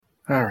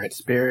Alright,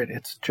 Spirit,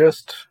 it's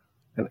just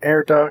an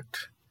air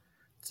duct.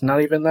 It's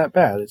not even that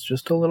bad. It's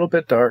just a little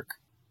bit dark.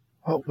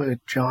 What would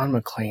John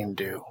McClane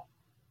do?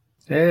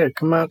 Yeah,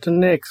 come out to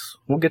Nick's.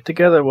 We'll get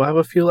together. We'll have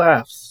a few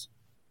laughs.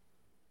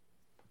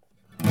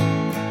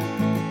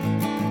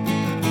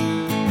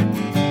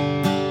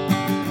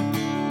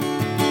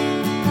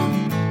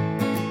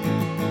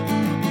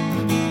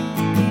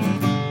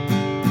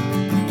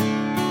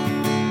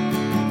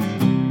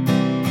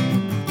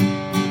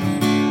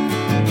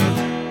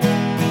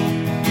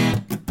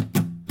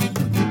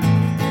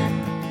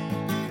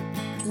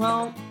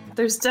 Well,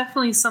 there's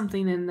definitely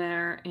something in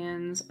there,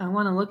 and I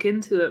want to look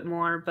into it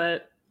more,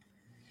 but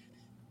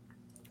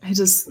I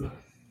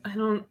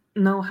don't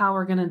know how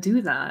we're going to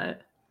do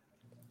that.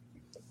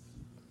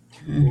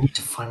 We need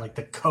to find like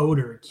the code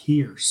or a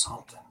key or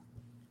something.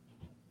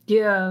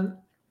 Yeah.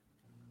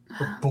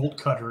 Or bolt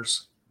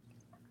cutters.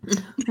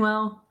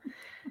 Well,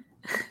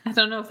 I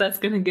don't know if that's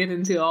going to get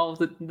into all of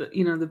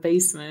the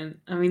basement.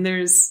 I mean,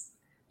 it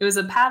was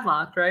a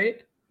padlock,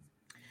 right?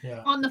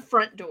 Yeah. On the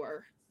front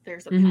door,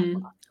 there's a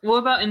padlock. What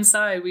about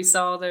inside? We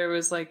saw there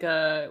was like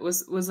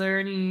was there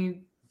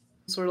any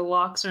sort of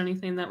locks or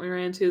anything that we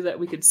ran into that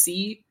we could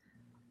see?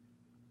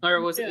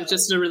 Or was it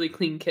just a really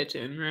clean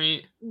kitchen,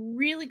 right?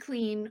 Really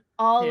clean.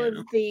 All of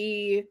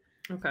the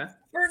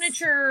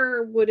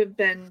furniture would have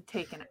been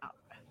taken out.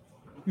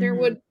 There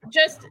would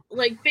just,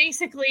 like,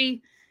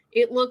 basically,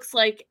 it looks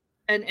like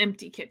an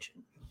empty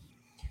kitchen.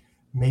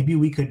 Maybe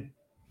we could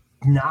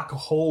knock a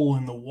hole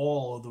in the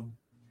wall of the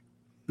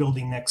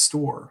building next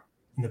door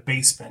in the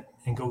basement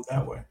and go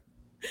that way.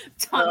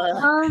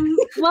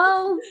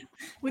 Well,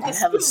 with a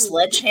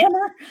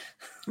sledgehammer.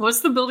 What's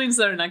the buildings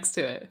that are next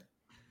to it?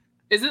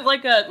 Is it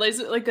like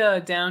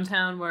a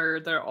downtown where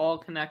they're all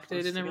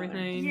connected and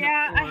everything?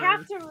 Yeah, I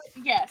have to.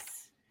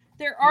 Yes,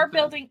 there are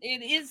buildings.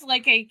 It is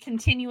like a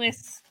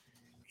continuous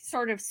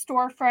sort of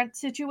storefront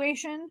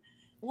situation.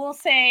 We'll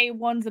say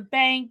one's a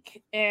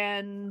bank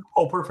and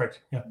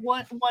perfect. Yeah.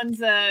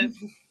 One's a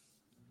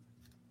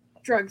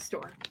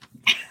drugstore.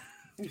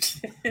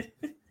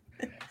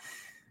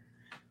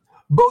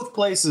 Both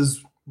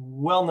places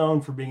well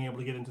known for being able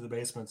to get into the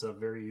basements of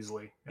very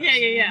easily.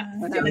 Yeah.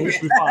 We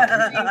should be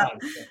fine.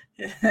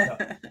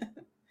 Yeah.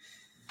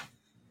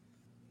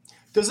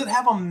 Does it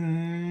have a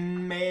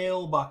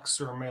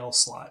mailbox or a mail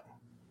slot?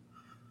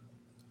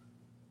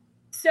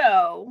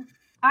 So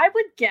I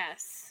would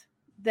guess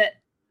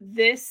that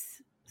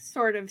this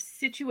sort of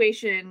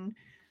situation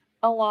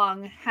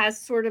along has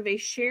sort of a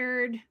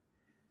shared,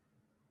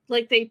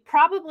 like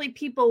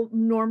people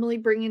normally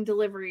bring in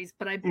deliveries,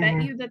 but I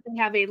bet you that they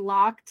have a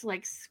locked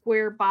like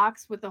square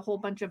box with a whole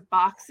bunch of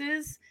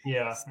boxes.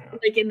 Yeah.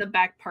 Like in the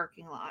back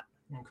parking lot.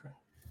 Okay.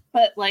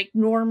 But like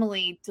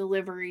normally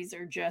deliveries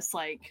are just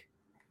like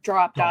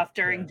dropped off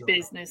during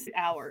business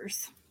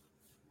hours.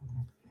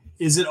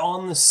 Is it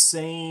on the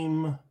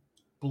same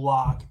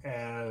block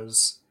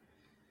as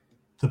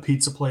the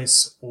pizza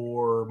place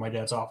or my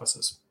dad's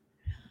offices?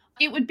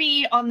 It would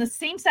be on the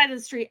same side of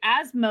the street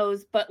as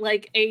Moe's, but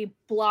like a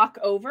block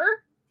over.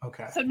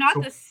 Okay. So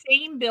not the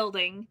same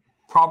building.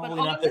 Probably but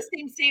not on the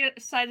same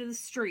side of the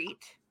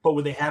street. But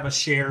would they have a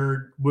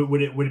shared?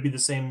 Would it be the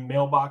same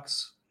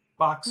mailbox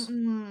box?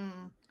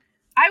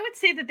 I would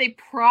say that they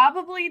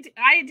probably.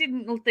 I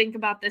didn't think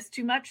about this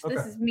too much. Okay.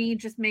 This is me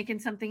just making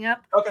something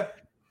up. Okay.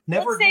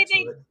 Let's say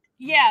they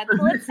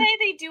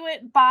do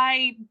it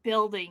by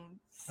building.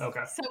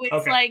 Okay. So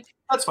it's like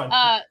that's fine.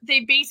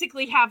 They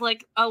basically have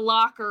like a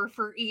locker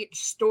for each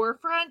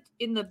storefront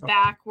in the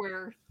back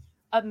where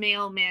a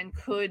mailman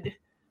could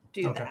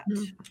do that.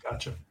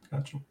 Gotcha.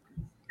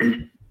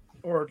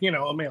 Or,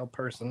 a male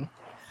person.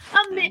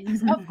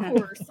 Of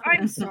course.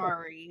 I'm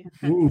sorry.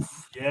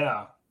 Oof,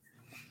 yeah.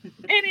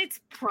 And it's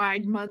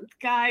Pride Month,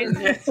 guys.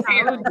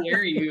 How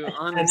dare you,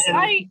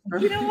 honestly.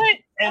 You know what?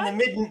 And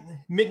the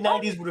mid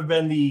 90s would have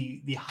been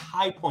the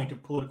high point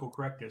of political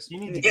correctness. You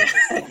need to get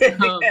this.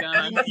 Oh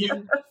god.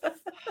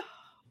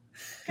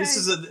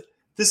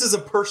 This is a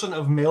person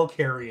of mail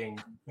carrying.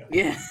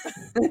 Yeah.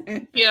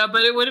 Yeah,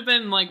 but it would have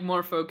been like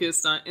more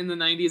focused on in the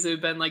 90s. It would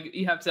have been like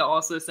you have to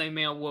also say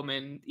male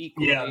woman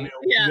equally.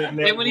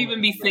 They wouldn't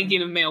even be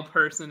thinking of male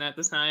person at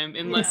the time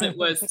unless it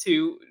was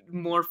to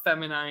more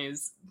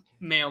feminize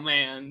male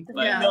man.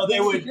 But no,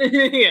 they would.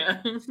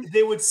 Yeah,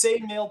 they would say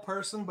male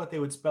person, but they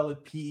would spell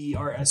it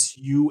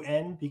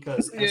PERSUN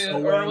because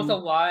S-O-N, or with a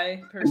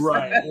Y. Person.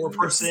 Right, or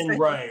person.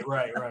 Right.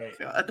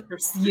 God.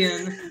 Person.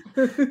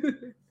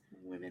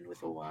 Women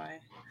with a Y.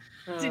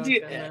 Did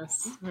you?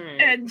 Right.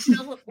 And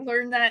she'll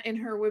learn that in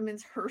her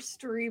women's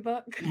herstory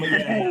book.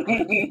 Yeah.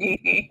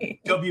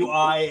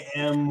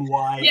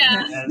 WIMYS.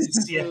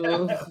 Yeah.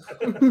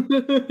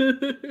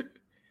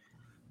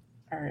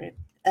 All right.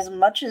 As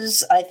much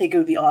as I think it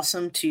would be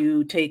awesome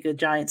to take a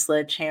giant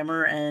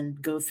sledgehammer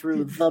and go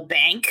through the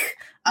bank,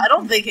 I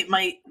don't think it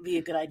might be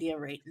a good idea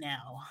right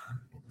now.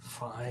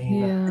 Fine.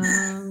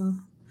 Yeah,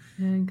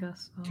 I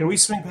guess so. Can we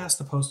swing past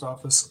the post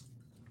office?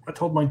 I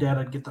told my dad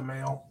I'd get the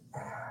mail.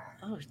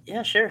 Oh,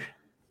 yeah, sure.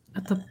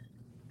 At the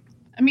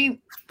I mean,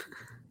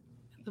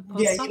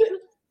 post office?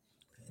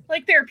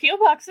 Like there are P.O.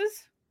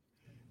 boxes.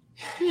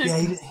 Yeah,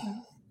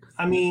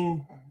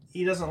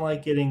 he doesn't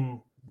like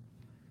getting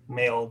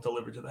mail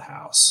delivered to the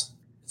house.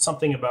 It's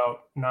something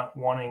about not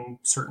wanting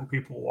certain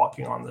people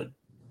walking on the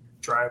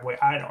driveway.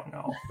 I don't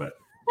know, but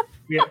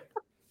yeah.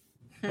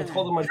 I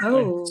told him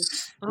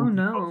oh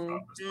no.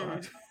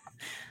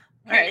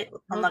 All right,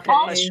 I'm not going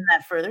to question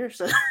that further.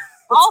 So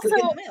also,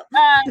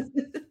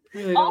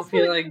 really don't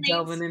feel like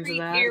delving into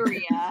that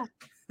area,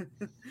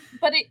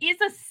 but it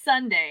is a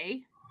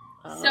Sunday,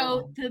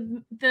 so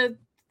the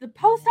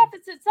post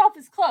office itself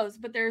is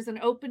closed, but there's an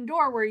open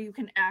door where you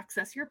can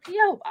access your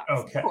PO box.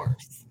 Okay, of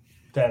course.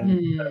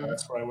 Then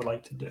that's what I would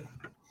like to do.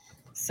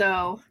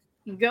 So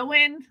you go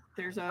in.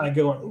 There's a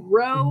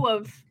row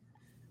of,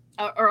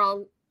 or a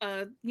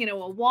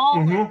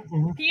wall of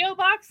PO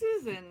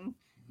boxes, and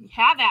you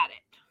have at it.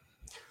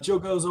 Jill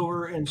goes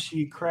over and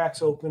she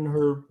cracks open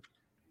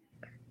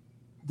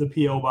the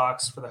PO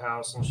box for the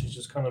house, and she's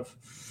just kind of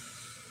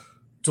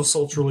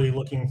desultorily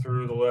looking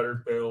through the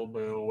lettered bill,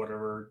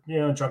 whatever,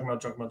 junk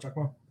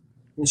mail.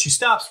 And she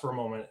stops for a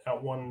moment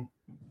at one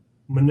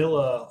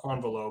manila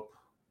envelope.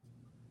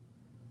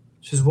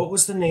 She says, "What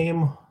was the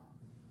name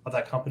of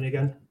that company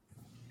again?"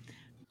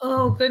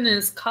 Oh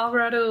goodness,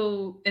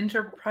 Colorado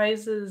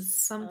Enterprises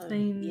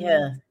something.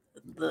 Yeah,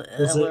 the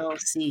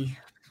LLC.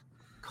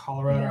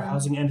 Colorado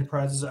Housing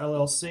Enterprises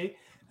LLC,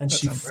 and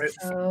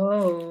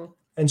right.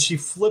 And she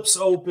flips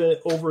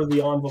over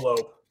the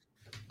envelope,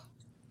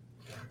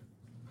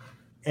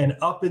 and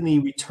up in the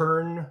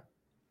return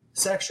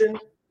section,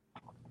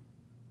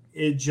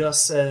 it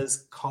just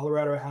says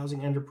Colorado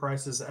Housing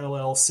Enterprises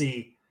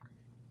LLC,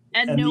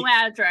 and no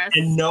address.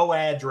 And no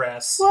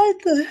address. What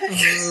the heck?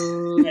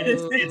 And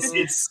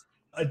it's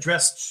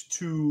addressed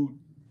to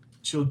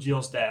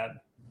Jill's dad.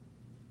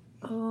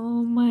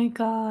 Oh my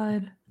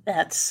god.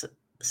 That's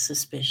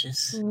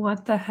suspicious.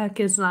 What the heck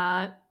is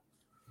that?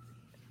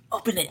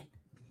 Open it.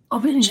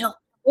 Jill.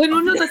 Wait,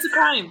 no, that's a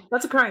crime.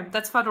 That's a crime.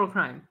 That's federal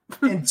crime.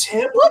 And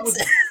tamper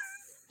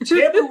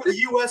with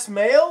U.S.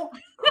 mail?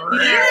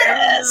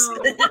 Yes.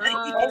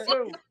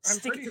 Also, I'm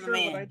pretty sure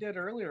what I did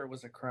earlier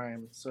was a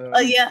crime. So.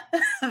 Yeah.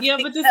 Yeah,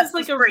 but this is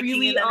like a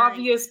really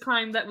obvious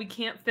crime that we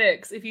can't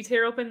fix. If you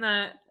tear open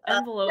that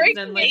envelope,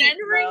 then like,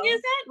 entering,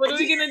 is it? What are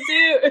we gonna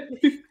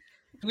do?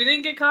 We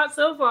didn't get caught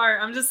so far.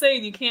 I'm just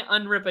saying you can't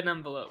unrip an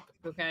envelope,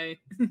 okay?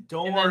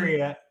 Don't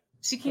worry.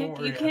 You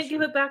can't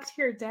give it back to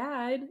your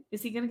dad.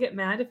 Is he gonna get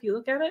mad if you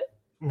look at it?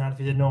 Not if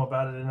you didn't know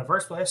about it in the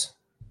first place.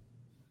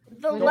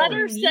 The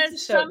letter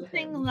says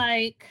something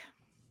like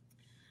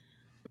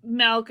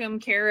Malcolm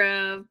care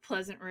of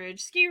Pleasant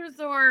Ridge Ski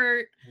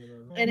Resort,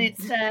 and it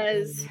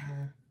says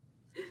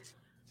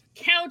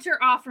counter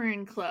offer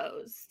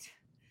enclosed.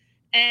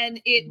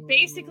 And it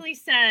basically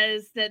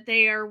says that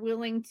they are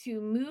willing to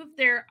move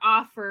their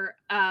offer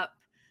up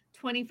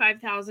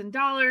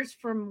 $25,000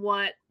 from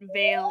what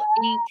Vale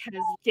Inc.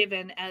 has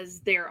given as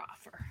their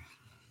offer.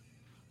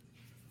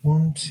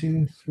 1,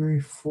 2,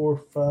 3, 4,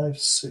 5,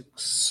 6,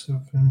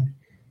 7,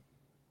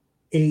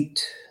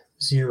 8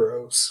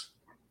 zeros.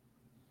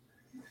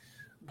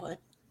 What?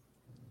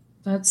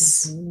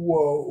 That's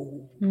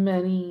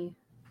many.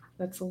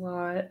 That's a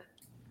lot.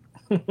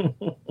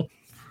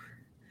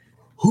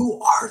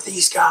 Who are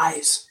these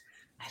guys?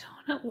 I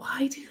don't know.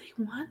 Why do they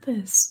want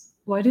this?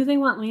 Why do they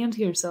want land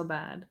here so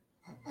bad?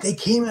 They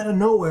came out of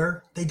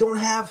nowhere. There's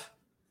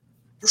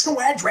no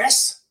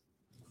address.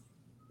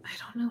 I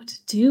don't know what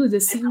to do.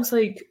 This seems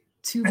like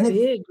too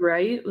big,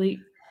 right? Like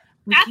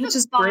we can't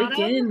just break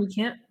in. We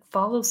can't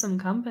follow some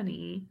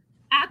company.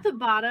 At the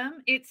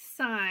bottom, it's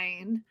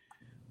signed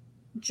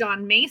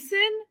John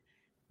Mason,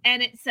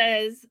 and it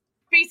says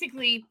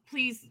basically,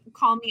 please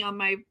call me on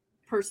my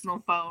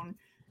personal phone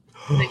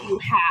that you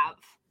have.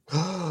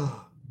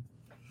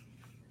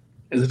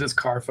 Is it his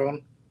car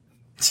phone?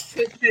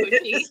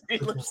 He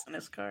lives in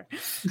his car.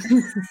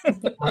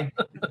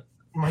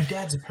 My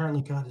dad's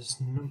apparently got his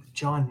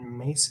John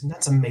Mason.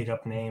 That's a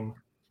made-up name.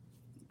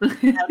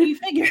 How do you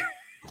figure?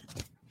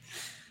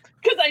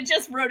 Because I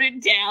just wrote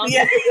it down.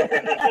 Yeah.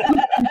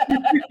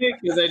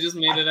 Because I just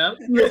made it up.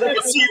 I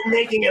see you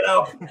making it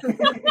up.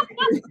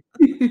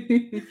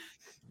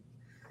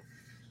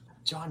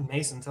 John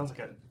Mason sounds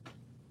like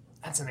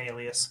that's an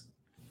alias.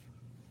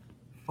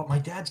 But my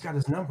dad's got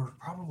his number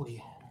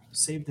probably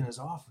saved in his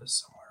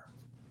office somewhere.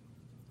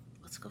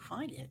 Let's go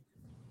find it.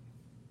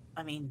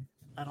 I mean,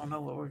 I don't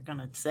know what we're going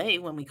to say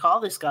when we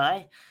call this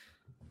guy.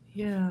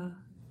 Yeah.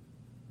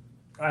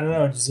 I don't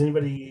know. Does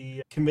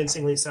anybody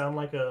convincingly sound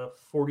like a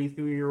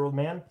 43-year-old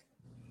man?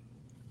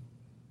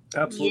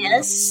 Absolutely.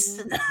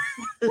 Yes.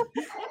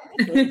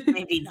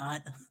 Maybe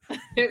not.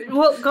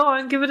 Well, go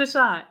on. Give it a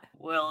shot.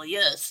 Well,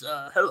 yes.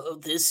 Hello,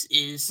 this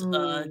is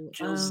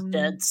Jill's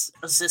dad's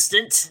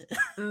assistant.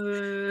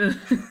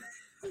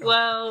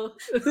 Well,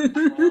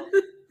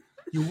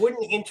 you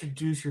wouldn't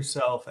introduce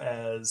yourself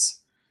as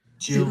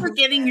Jill. You're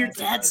forgetting your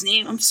dad's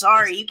name. I'm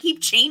sorry. You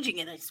keep changing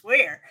it, I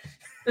swear.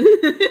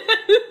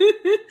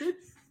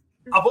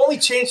 I've only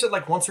changed it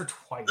like once or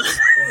twice.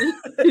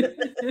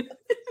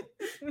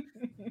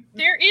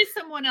 There is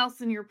someone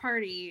else in your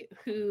party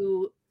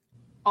who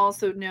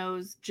also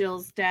knows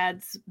Jill's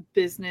dad's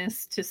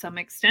business to some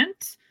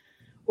extent,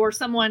 or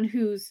someone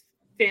who's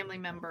family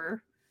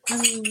member.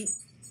 I mean,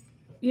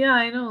 yeah,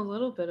 I know a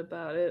little bit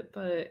about it,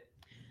 but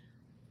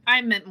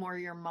I meant more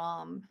your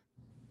mom.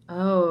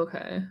 Oh,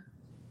 okay.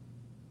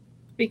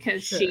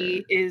 Because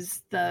she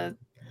is the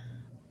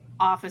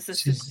office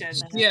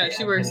assistant. Yeah,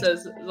 she works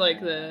as like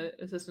the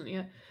assistant.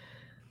 Yeah.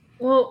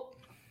 Well,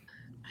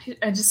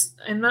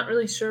 I'm not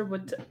really sure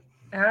what to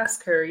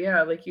ask her.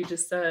 Yeah, like you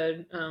just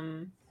said.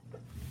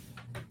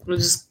 We'll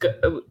just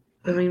go,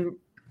 I mean,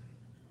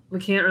 we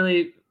can't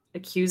really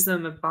accuse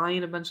them of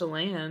buying a bunch of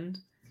land.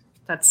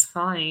 That's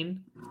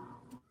fine.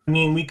 I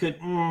mean, we could.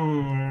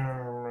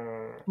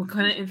 What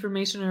kind of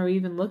information are we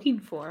even looking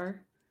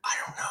for? I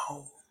don't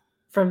know.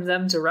 From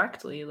them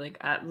directly, like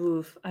at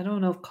Woof. I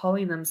don't know if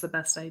calling them's the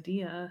best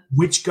idea.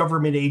 Which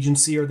government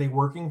agency are they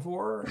working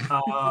for?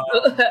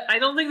 I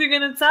don't think they're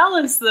going to tell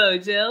us, though,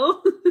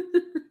 Jill.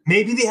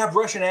 Maybe they have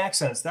Russian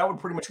accents. That would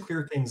pretty much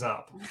clear things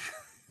up.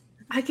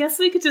 I guess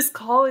we could just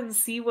call and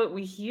see what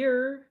we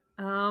hear.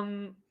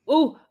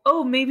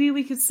 Maybe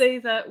we could say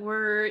that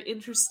we're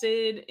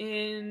interested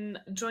in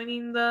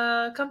joining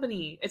the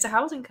company. It's a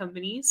housing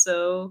company,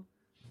 so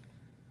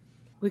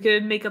we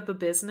could make up a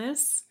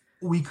business.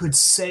 We could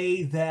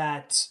say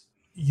that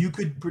you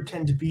could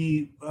pretend to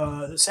be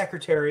the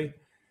secretary,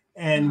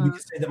 and we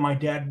could say that my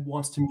dad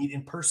wants to meet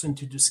in person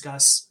to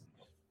discuss.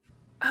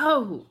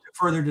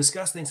 Further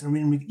discuss things, and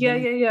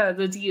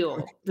the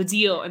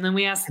deal, and then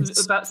we ask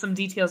about some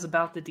details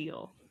about the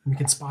deal. We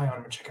can spy on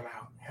him and check him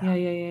out.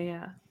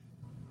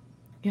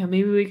 Yeah,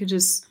 maybe we could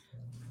just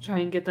try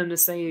and get them to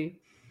say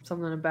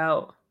something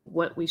about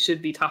what we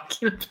should be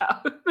talking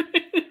about.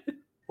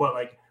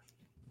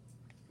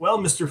 Well,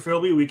 Mr.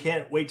 Philby, we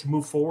can't wait to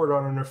move forward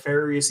on a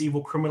nefarious,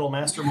 evil, criminal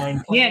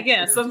mastermind plan.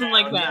 Yeah, something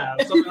like that.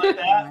 Yeah, something like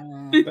that.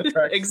 That's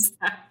right.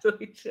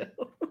 Exactly,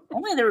 Jill.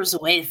 Only there was a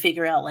way to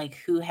figure out like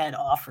who had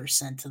offers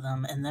sent to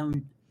them, and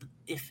then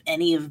if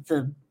any of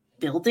the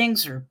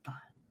buildings or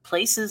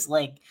places,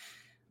 like,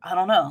 I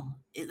don't know.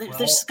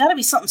 There's got to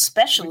be something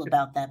special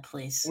about that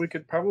place. We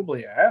could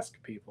probably ask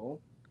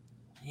people.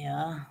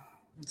 Yeah.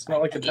 It's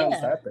not like the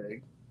town's that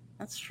big.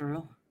 That's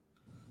true.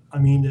 I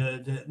mean,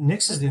 the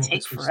Nix's didn't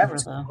take forever,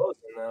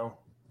 though.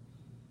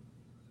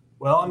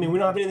 Well, I mean, we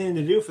don't have anything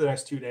to do for the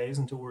next 2 days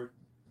until we're...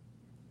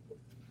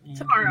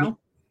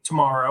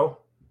 Tomorrow.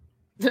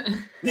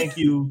 Thank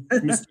you,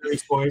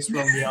 Mysterious Voice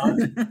from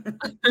Beyond.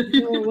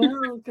 You're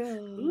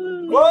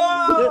welcome.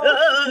 Whoa!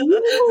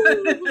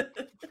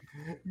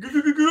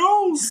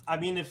 Girls! I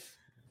mean,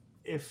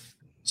 if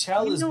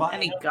Chell is buying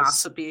any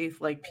gossipy,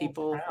 like,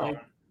 people,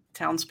 like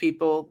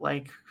townspeople,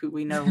 like, who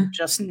we know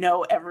just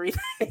know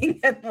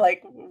everything and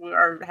like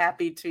are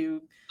happy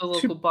to the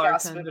local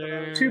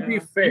bartender. To be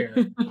fair,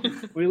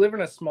 we live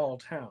in a small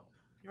town.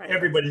 Right.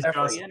 Everybody's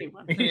gossiping.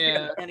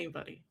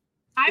 Anybody.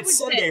 It's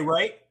Sunday,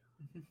 right?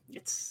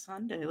 It's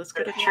Sunday. Let's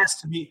go to church.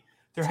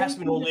 There has to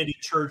be an old lady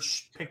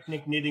church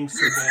picnic knitting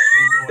circle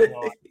going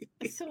on.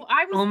 So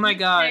I was. Oh my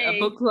god, a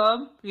book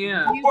club?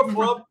 Yeah. Book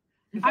club.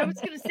 I was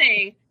gonna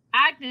say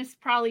Agnes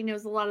probably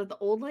knows a lot of the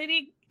old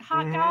lady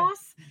hot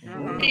goss,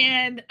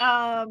 and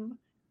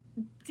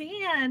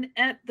Dan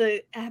at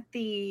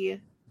the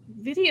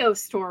video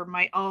store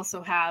might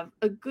also have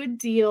a good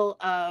deal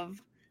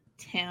of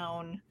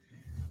town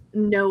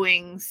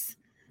knowings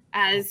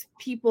as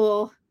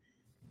people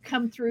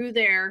come through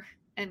there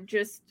and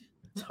just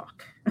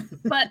talk.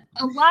 But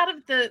a lot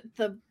of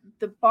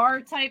the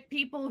bar type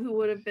people who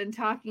would have been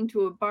talking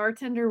to a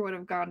bartender would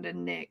have gone to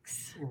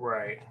Nick's.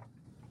 Right.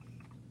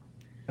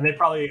 And they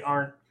probably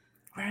aren't.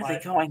 Where are they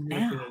going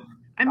now?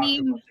 I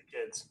mean,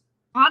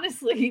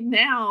 honestly,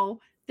 now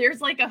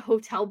there's like a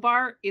hotel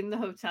bar in the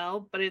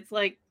hotel, but it's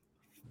like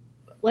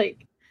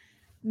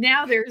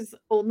now there's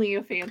only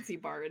a fancy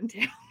bar in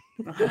town.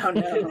 Oh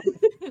no.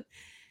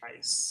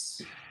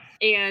 Nice.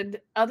 And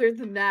other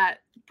than that,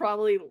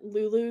 probably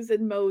Lulu's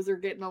and Moe's are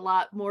getting a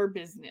lot more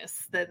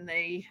business than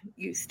they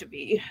used to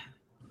be.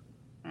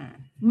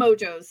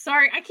 Mojo's.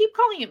 Sorry, I keep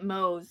calling it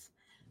Moe's,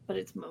 but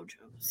it's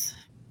Mojo's.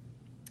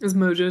 Does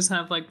Mojo's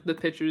have like the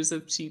pictures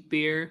of cheap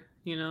beer?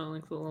 You know,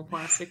 like the little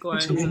plastic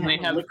ones, and they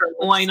have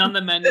wine on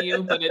the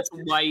menu, but it's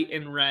white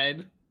and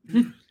red.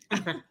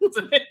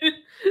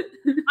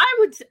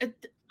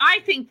 I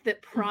think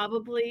that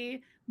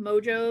probably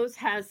Mojo's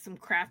has some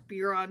craft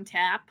beer on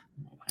tap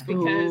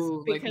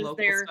because like local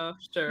they're stuff.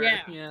 Sure,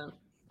 yeah.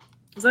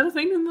 Was that a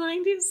thing in the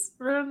 90s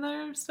around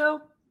there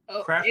still?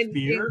 Craft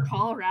beer in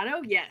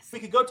Colorado? Yes. We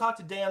could go talk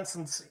to Dan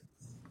since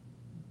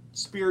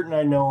Spirit and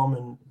I know him,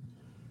 and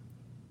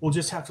we'll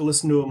just have to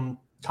listen to him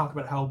talk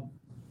about how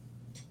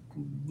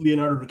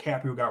Leonardo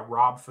DiCaprio got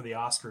robbed for the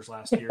Oscars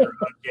last year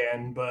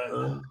again,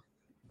 but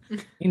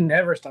he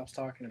never stops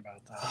talking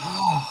about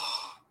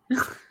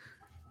that.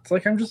 It's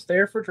like I'm just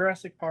there for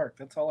Jurassic Park.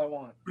 That's all I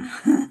want.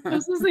 I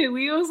was gonna say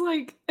Leo's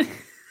like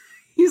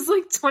he's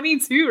like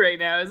 22 right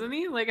now, isn't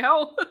he? Like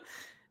how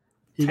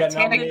he got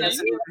Titanic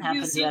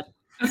nominated.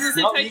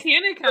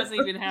 Titanic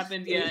hasn't even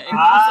happened yet.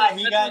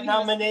 He got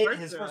nominated.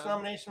 His first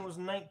nomination was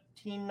 19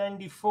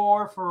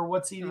 1994 for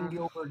What's Eating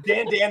Gilbert.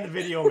 Dan, the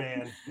video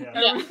man.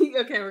 Yeah.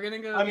 Okay, we're gonna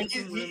go. I mean,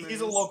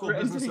 he's a local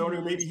business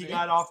owner. Maybe he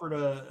got offered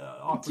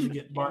to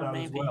get bought out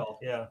as well.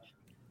 Yeah.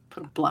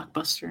 Put a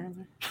Blockbuster in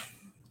there.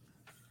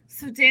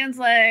 So Dan's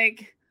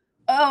like,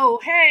 "Oh,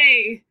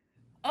 hey,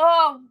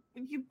 oh,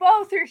 you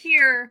both are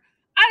here.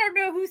 I don't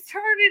know whose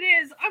turn it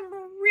is. I'm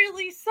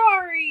really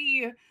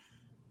sorry.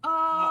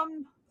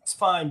 It's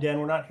fine, Dan.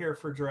 We're not here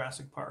for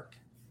Jurassic Park.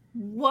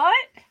 What?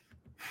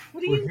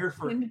 What are We're here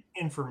for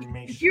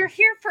information. You're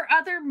here for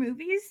other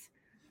movies?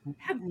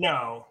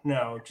 No,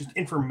 just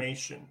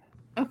information.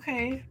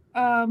 Okay.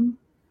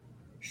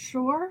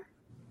 Sure.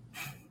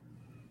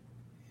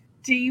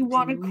 Do you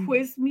want to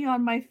quiz me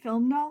on my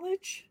film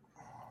knowledge?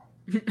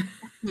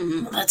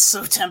 That's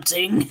so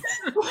tempting.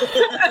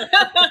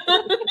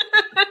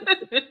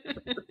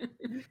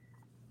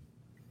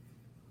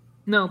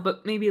 No,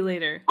 but maybe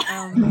later.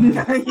 Man,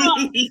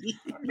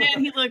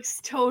 he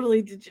looks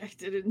totally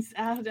dejected and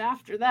sad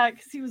after that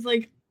because he was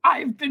like,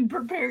 I've been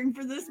preparing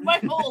for this my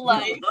whole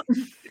life.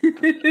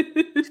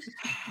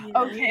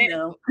 Okay.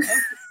 No.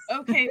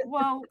 Okay,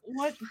 well,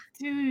 what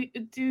do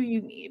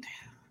you need?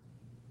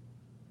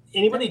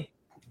 Anybody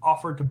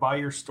offered to buy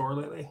your store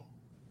lately?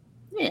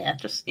 Yeah,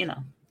 just,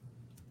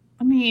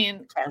 I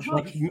mean,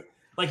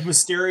 like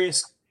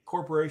mysterious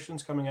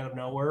corporations coming out of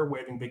nowhere,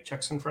 waving big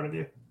checks in front of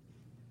you?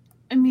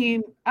 I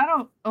mean, I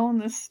don't own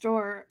this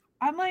store.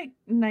 I'm like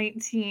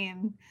 19.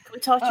 Can we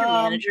talk to your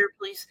manager,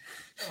 please?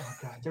 Oh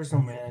God, there's no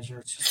manager.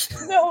 It's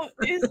just no,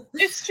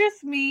 it's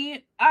just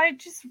me. I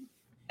just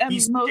am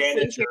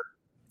mostly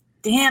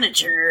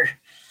Danager.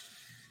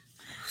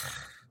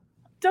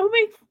 Don't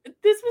make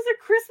this was a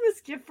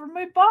Christmas gift from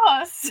my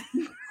boss.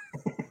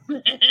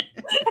 And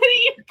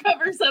he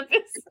covers up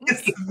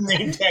his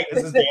name tag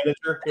as his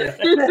manager. Yeah.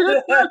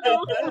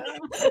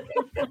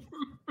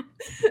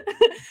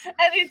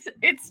 And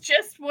it's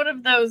just one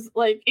of those,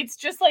 like, it's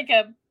just like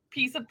a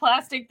piece of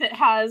plastic that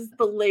has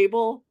the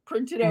label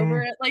printed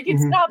over it. Like,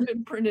 it's not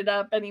been printed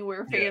up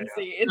anywhere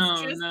fancy. It's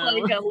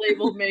like a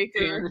label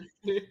maker.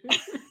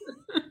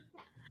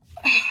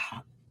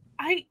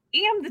 I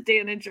am the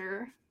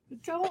Danager.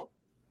 Don't.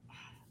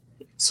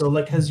 So,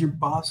 like, has your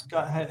boss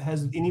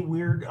has any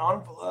weird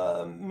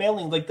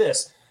mailing like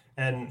this?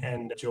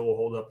 And Joe will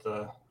hold up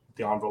the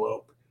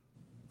envelope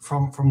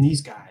from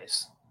these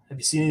guys. Have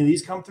you seen any of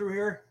these come through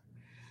here?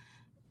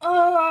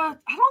 I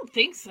don't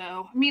think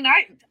so. I mean,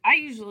 I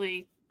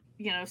usually,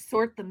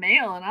 sort the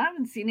mail, and I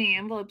haven't seen any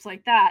envelopes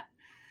like that.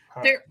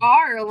 Huh. There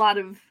are a lot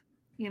of,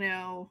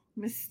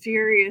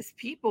 mysterious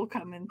people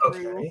coming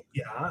through. Okay.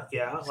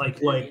 Yeah.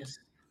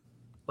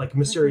 Like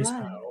mysterious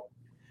how?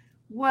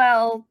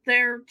 Well,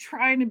 they're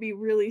trying to be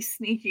really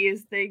sneaky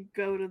as they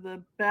go to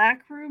the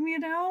back room,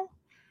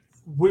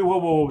 Wait,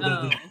 whoa.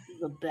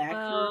 The back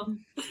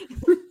room?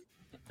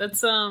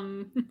 That's,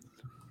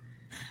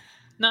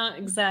 not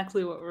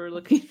exactly what we're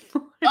looking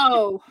for.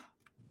 Oh,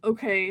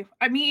 okay.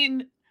 I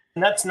mean...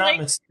 And that's not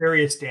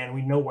mysterious, Dan.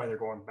 We know why they're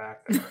going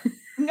back there.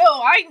 No,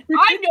 I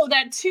know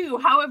that too.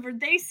 However,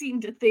 they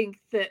seem to think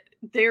that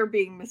they're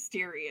being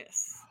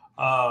mysterious.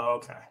 Oh,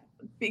 okay.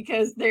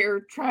 Because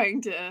they're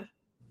trying to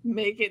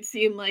make it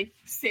seem like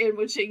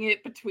sandwiching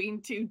it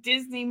between two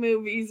Disney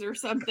movies or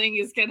something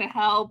is going to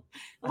help.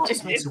 That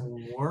just makes it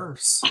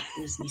worse.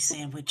 Disney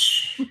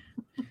sandwich.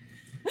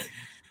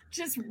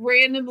 Just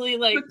randomly,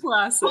 like,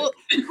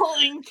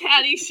 pulling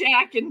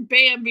Caddyshack and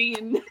Bambi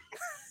and...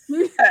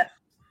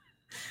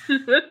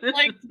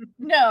 Like,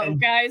 no,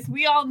 guys,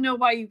 we all know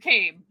why you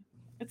came.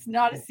 It's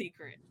not a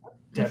secret.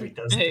 Debbie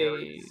does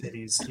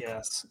cities,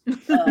 yes.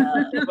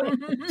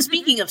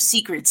 Speaking of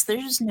secrets,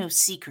 there's no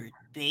secret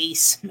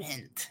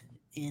basement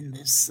in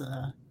this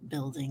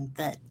building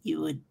that you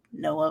would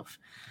know of.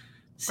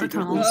 A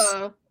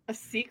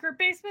secret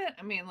basement?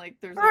 I mean, like,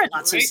 there's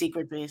not so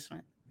secret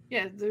basement.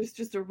 Yeah, there's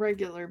just a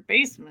regular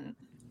basement.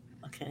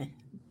 Okay.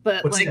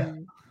 But what's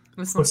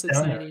what's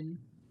exciting?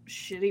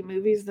 Shitty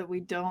movies that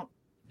we don't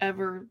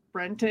ever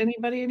rent to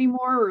anybody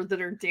anymore or that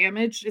are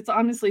damaged. It's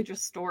honestly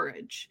just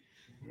storage.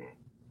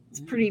 It's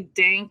pretty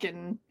dank,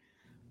 and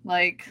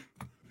like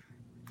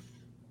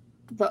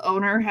the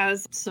owner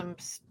has some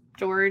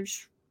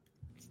storage,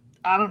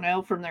 I don't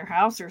know, from their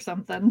house or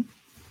something.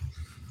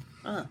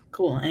 Oh,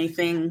 cool.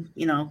 Anything,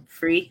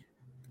 free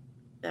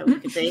that we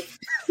could take?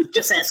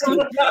 Just asking.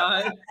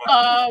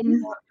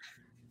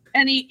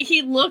 And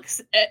he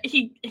looks at,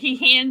 he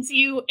hands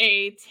you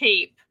a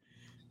tape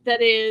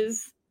that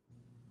is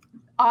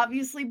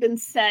obviously been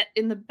set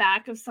in the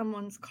back of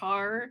someone's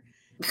car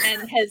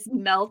and has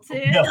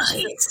melted.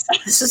 Nice.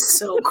 This is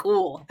so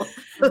cool.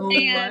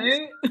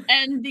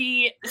 And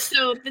the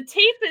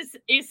tape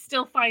is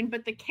still fine,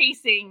 but the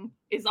casing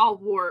is all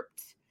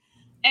warped.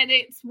 And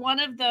it's one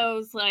of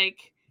those,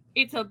 like,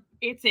 it's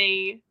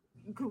a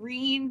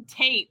green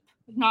tape,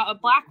 not a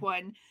black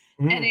one.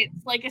 And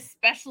it's like a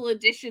special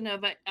edition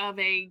of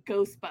a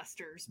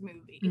Ghostbusters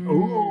movie.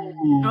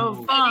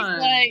 Oh,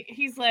 fun!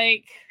 He's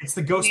like, it's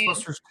the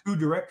Ghostbusters 2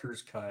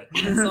 director's cut.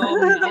 It's all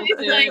melted.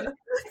 It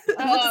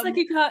looks like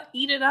it got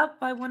eaten up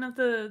by one of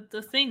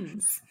the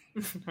things.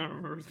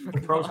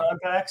 The proton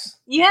packs?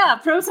 Yeah,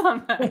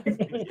 proton packs.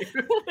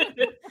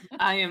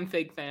 I am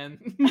fake fan.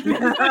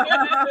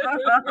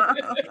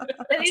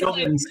 Jill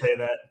didn't say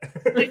that.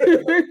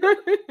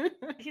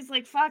 He's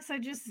like, Fox, I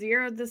just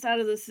zeroed this out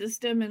of the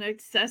system and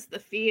assessed the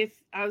fee if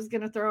I was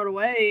going to throw it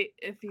away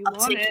if you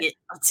want it.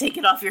 I'll take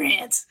it off your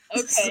hands.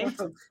 Okay.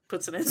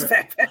 Puts it in his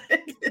backpack.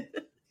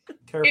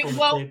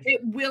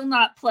 It will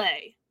not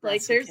play.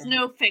 Like, there's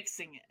no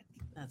fixing it.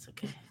 That's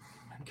okay.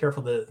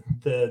 Careful,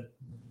 the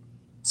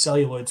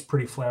celluloid's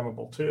pretty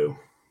flammable too.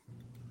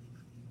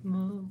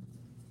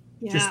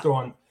 Yeah.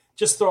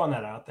 Just throwing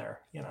that out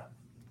there, you know.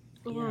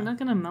 Well, we're not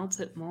gonna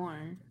melt it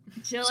more.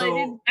 Jill,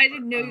 I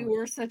didn't know you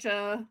were such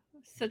a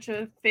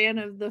fan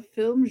of the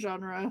film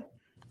genre.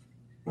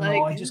 Like,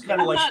 no, I just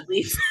kind of like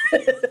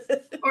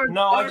or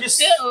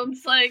just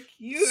films. Like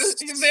you're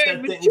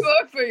very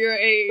mature for your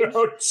age.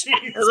 Oh,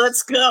 jeez.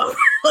 Let's go.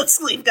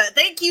 Let's leave.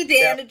 Thank you,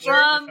 Dan.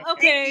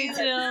 Okay,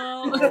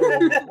 Jill.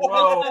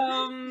 Whoa.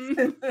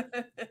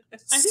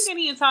 I think I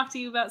need to talk to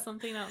you about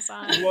something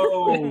outside.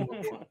 Whoa.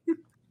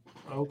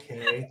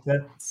 Okay,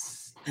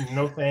 that's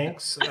no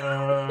thanks.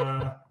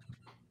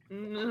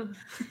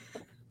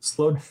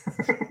 Slow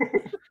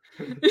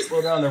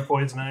down there,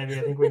 Poison Ivy.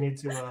 I think we need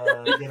to get on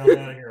out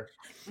of here.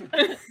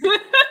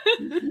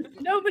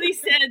 Nobody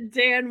said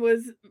Dan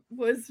was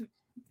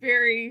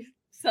very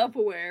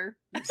self-aware.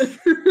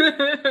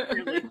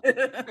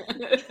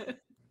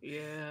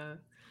 Yeah.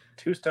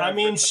 2 stars. I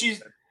mean,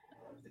 she's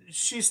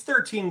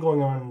 13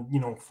 going on,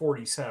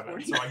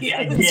 47. So I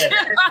get it.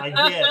 I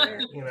get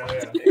it. Yeah.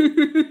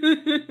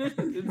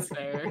 It's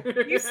fair.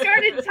 You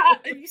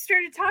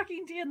started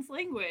talking Dan's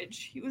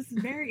language. He was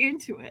very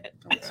into it.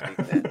 Don't speak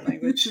that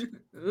language.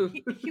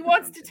 He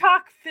wants to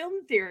talk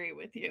film theory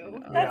with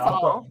you. That's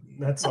all.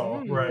 That's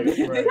all. Right.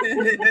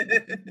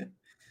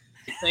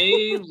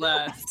 Say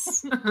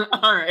less.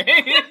 All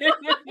right.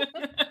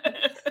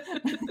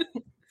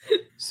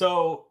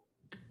 So,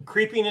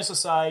 creepiness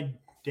aside,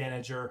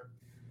 Danager,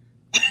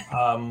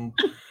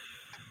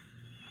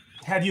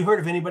 have you heard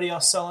of anybody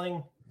else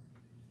selling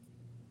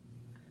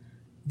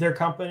their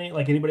company?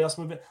 Like anybody else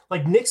moving?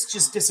 Like Nick's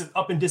just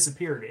up and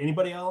disappeared.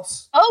 Anybody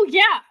else? Oh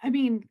yeah, I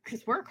mean,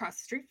 because we're across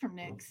the street from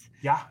Nick's.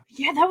 Yeah,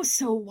 that was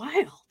so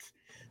wild.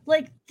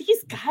 Like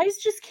these guys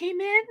just came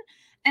in,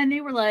 and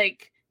they were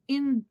like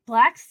in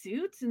black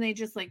suits, and they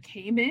just like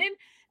came in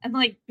and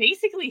like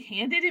basically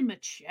handed him a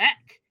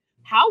check.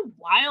 How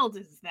wild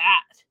is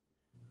that?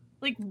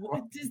 Like,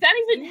 does that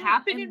even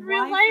happen in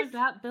real life?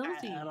 That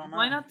building? I don't know.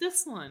 Why not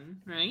this one,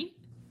 right?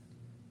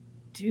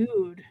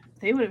 Dude,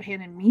 they would have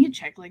handed me a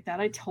check like that.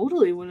 I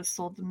totally would have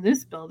sold them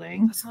this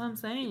building. That's what I'm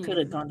saying. Could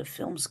have gone to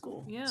film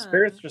school. Yeah.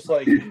 Spirit's just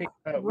like, hey,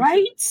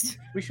 right?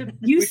 We should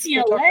UCLA. We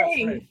should go talk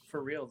outside,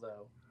 for real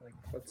though. Like,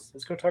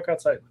 let's go talk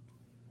outside.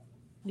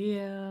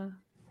 Yeah.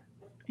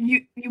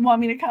 You want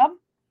me to come?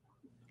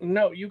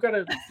 No, you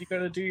gotta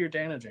do your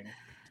damaging.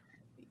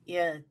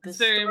 Yeah, that's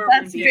very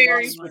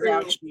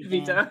true,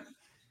 Vita.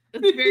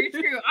 That's very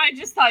true. I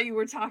just thought you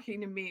were talking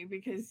to me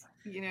because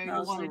you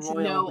wanted to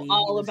know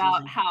all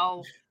about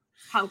how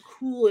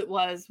cool it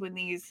was when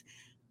these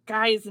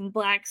guys in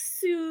black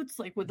suits,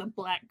 like with a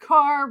black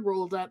car,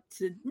 rolled up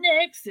to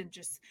Nick's and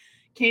just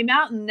came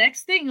out. And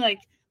next thing, like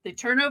they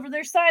turn over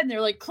their side and they're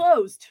like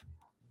closed.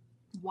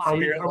 Wow. Are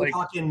we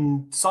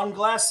talking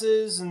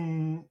sunglasses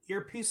and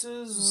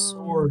earpieces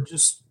or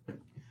just?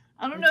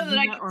 I don't know that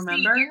I can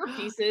see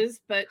earpieces,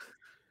 but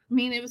I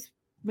mean, it was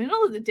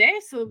middle of the day,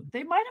 so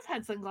they might have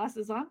had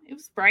sunglasses on. It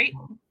was bright.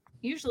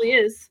 Usually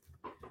is.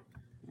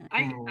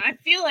 I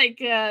feel like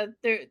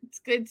it's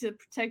good to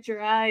protect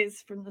your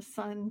eyes from the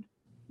sun,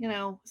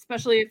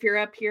 especially if you're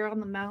up here on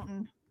the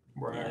mountain.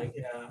 Right,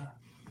 yeah.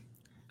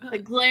 The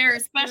glare,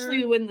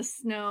 especially when the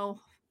snow,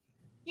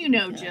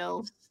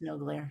 Jill. Snow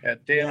glare. Yeah,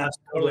 Dan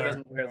totally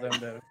doesn't wear them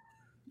to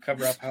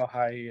cover up how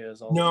high he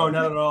is. No,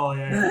 not at all.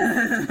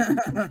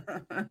 Yeah.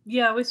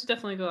 Yeah, we should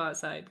definitely go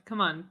outside. Come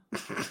on.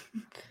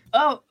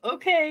 Oh,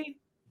 okay.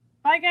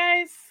 Bye,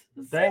 guys.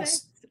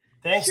 Thanks,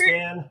 sure.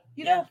 Dan.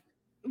 You don't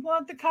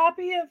want the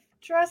copy of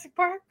Jurassic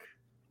Park?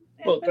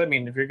 Well, I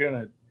mean, if you're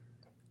gonna,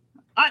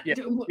 if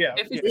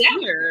it's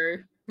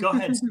here, go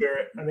ahead,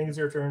 Spirit. I think it's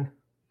your turn.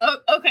 Oh,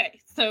 okay.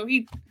 So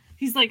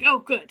he's like, oh,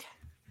 good.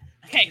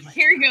 Okay,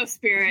 here you go,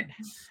 Spirit.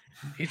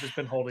 He's just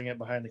been holding it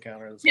behind the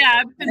counter.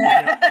 Yeah,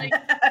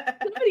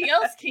 somebody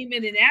else came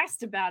in and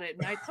asked about it,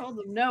 and I told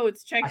them no,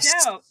 it's checked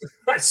out.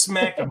 I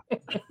smack him.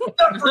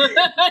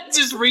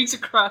 Just reach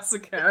across the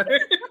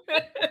counter.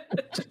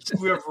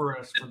 Whoever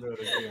else for that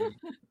again.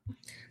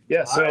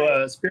 Yeah,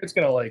 so Spirit's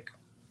gonna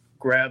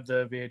grab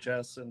the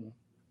VHS and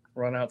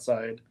run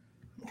outside.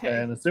 Okay.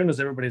 And as soon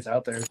as everybody's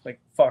out there, it's like,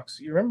 Fox,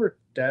 you remember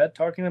Dad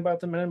talking about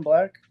the Men in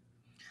Black?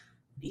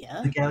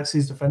 Yeah. The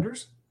Galaxy's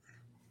Defenders?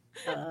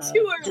 Too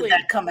early. Did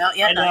that come out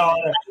yet? No,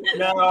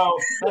 not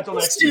until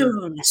next year.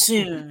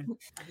 Soon.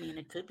 I mean,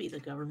 it could be the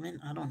government.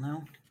 I don't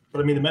know.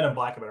 But I mean, the Men in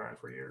Black have been around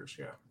for years.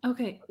 Yeah.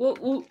 Okay.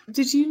 Well,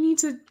 did you need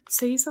to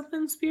say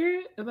something,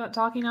 Spirit, about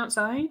talking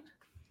outside?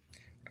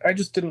 I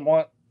just didn't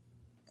want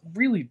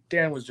really,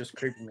 Dan was just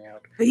creeping me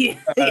out. Yeah,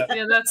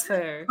 that's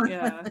fair.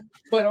 Yeah.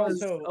 But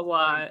also a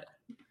lot.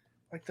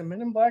 Like the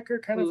Men in Black are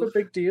kind of a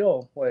big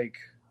deal. Like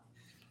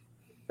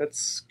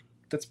that's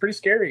pretty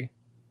scary.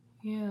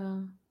 Yeah.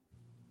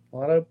 A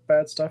lot of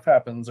bad stuff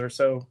happens, or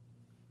so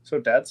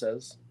Dad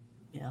says.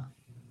 Yeah.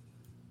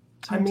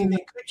 I mean, they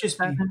could just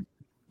be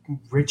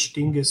rich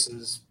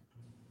dinguses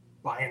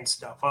buying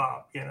stuff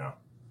up, you know.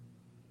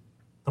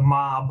 The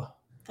mob.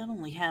 That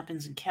only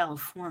happens in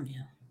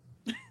California.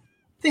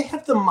 They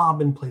have the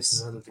mob in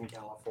places other than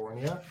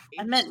California.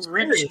 I meant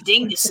rich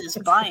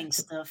dinguses buying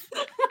stuff.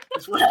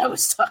 That's what I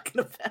was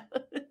talking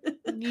about.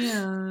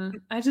 Yeah.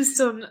 I just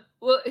don't.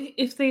 Well,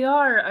 if they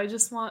are, I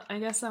guess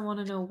I want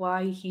to know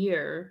why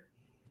here.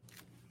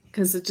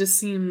 Because it just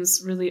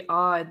seems really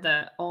odd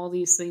that all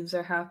these things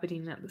are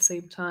happening at the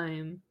same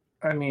time.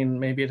 I mean,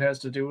 maybe it has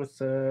to do with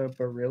the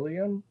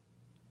beryllium?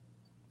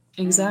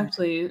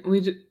 Exactly. We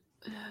just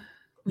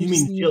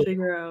need to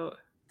figure out.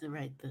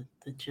 The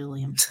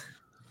Jillium.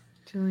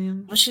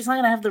 Jillium. Well, she's not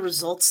going to have the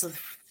results of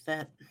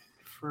that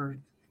for,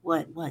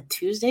 what,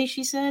 Tuesday,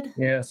 she said?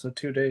 Yeah, so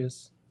 2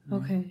 days.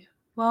 Okay.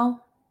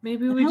 Well,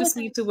 maybe we just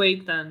need to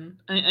wait then.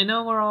 I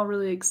know we're all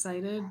really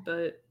excited,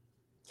 but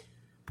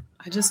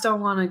I just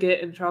don't want to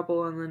get in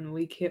trouble and then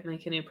we can't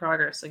make any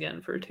progress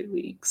again for 2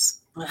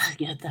 weeks.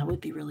 Yeah, that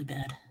would be really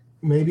bad.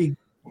 Maybe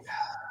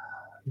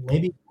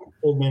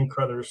Old Man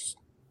Crothers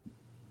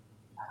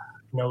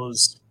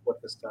knows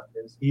what this stuff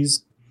is.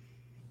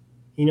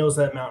 He knows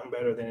that mountain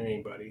better than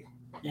anybody.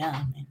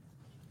 Yeah,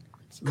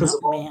 because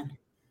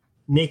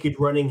naked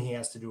running he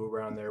has to do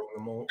around there when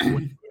the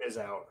moon is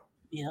out.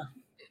 Yeah,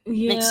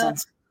 makes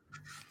sense.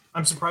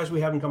 I'm surprised we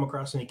haven't come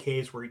across any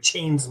caves where he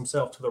chains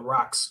himself to the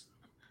rocks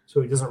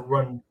so he doesn't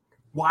run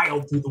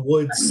wild through the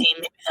woods. I mean,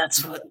 maybe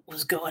that's what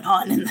was going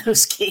on in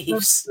those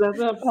caves.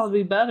 That's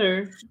probably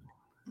better.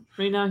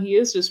 Right now he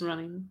is just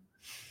running.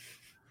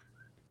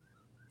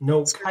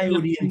 No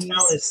coyote in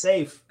town is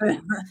safe.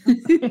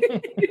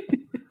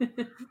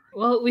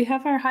 Well, we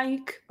have our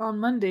hike on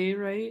Monday,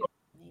 right?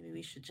 Maybe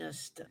we should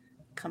just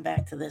come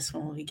back to this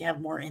when we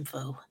have more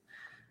info.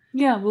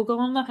 Yeah, we'll go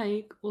on the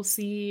hike. We'll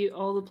see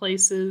all the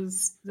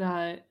places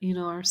that,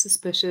 are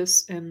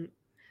suspicious, and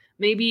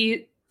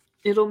maybe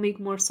it'll make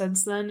more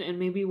sense then, and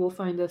maybe we'll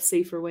find a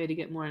safer way to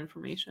get more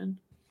information.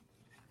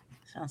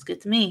 Sounds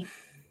good to me.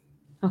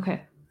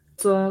 Okay.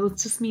 So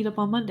let's just meet up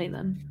on Monday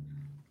then.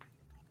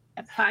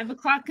 At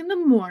 5:00 in the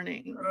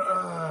morning.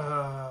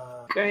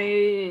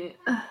 Great.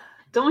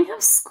 Don't we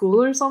have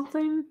school or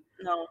something?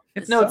 No.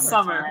 It's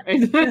summer.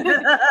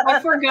 I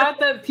forgot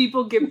that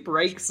people get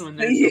breaks when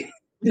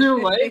they're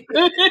like.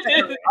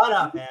 Shut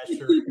up,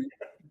 Asher.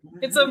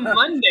 It's a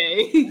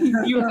Monday.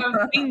 You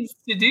have things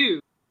to do.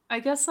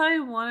 I guess I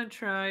want to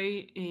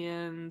try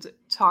and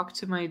talk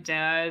to my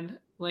dad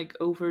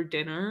over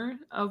dinner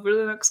over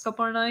the next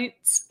couple of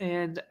nights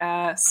and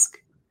ask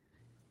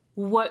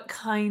what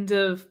kind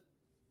of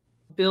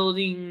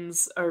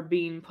buildings are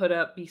being put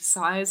up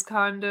besides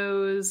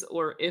condos,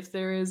 or if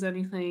there is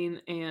anything,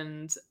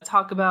 and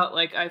talk about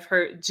I've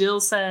heard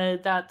Jill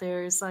said that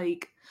there's a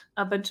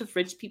bunch of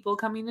rich people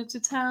coming into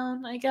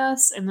town, I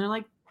guess, and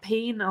they're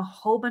paying a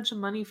whole bunch of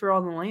money for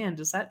all the land.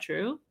 Is that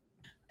true?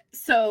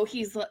 So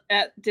he's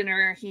at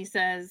dinner, he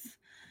says,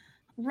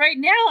 right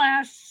now,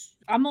 Ash,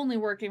 I'm only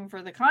working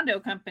for the condo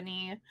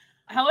company.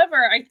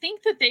 However, I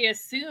think that they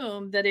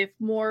assume that if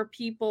more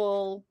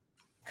people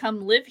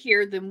come live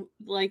here, then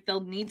they'll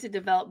need to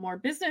develop more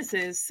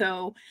businesses.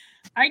 So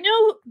I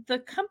know the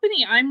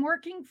company I'm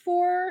working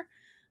for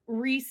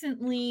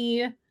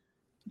recently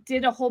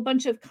did a whole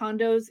bunch of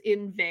condos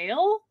in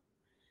Vail,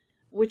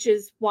 which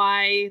is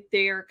why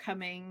they are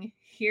coming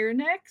here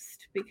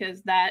next,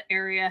 because that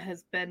area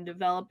has been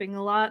developing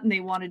a lot and they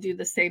want to do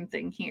the same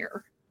thing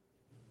here.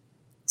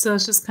 So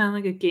it's just kind of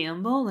like a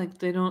gamble?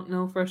 They don't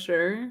know for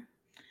sure?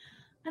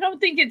 I don't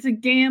think it's a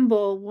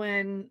gamble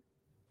when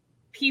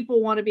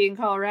people want to be in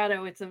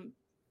Colorado. It's a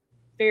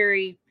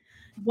very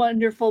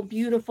wonderful,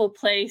 beautiful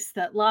place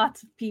that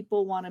lots of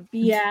people want to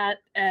be at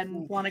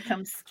and want to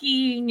come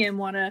skiing and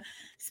want to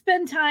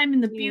spend time in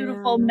the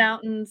beautiful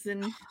mountains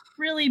and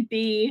really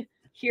be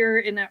here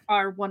in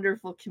our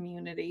wonderful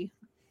community.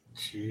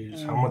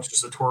 Jeez, how much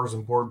is the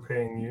tourism board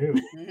paying you?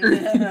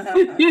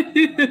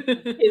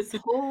 His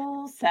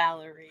whole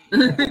salary.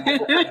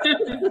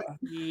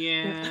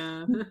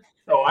 Yeah.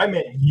 Oh, I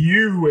meant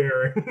you,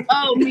 Aaron.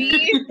 Oh,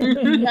 me?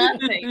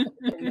 Nothing.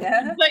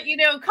 Yeah. But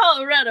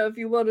Colorado, if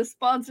you want to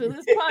sponsor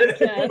this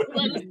podcast,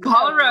 let us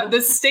Colorado, the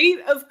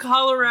state of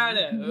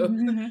Colorado.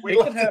 We'd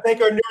like to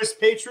thank our newest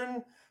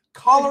patron,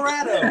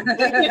 Colorado.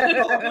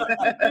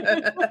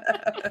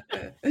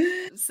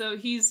 So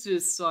he's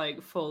just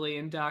fully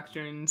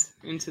indoctrined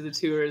into the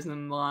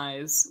tourism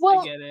lies. Well,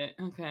 I get it.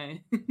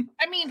 Okay.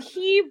 I mean,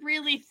 he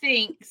really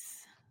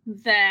thinks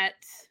that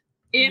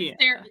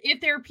if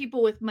there are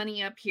people with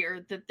money up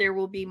here, that there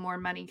will be more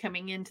money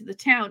coming into the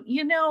town.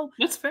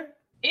 That's fair.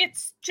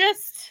 It's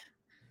just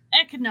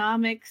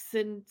economics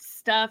and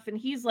stuff, and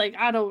he's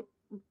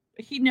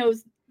he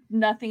knows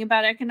nothing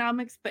about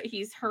economics, but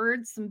he's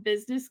heard some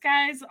business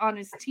guys on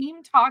his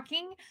team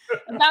talking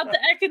about the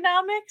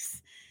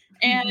economics.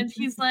 And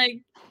he's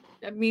like,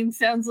 I mean,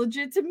 sounds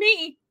legit to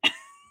me.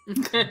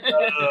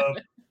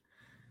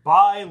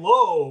 Buy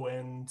low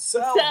and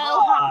sell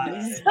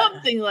high.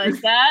 Something like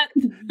that.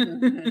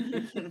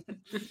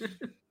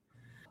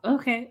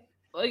 Okay.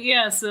 Well,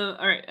 yeah, so,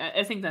 all right.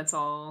 I think that's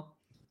all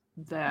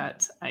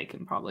that I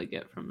can probably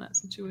get from that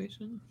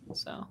situation.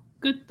 So,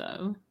 good,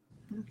 though.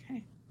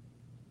 Okay.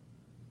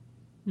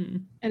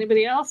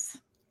 Anybody else?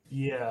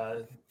 Yeah.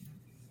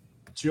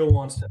 Jill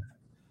wants to...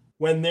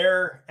 When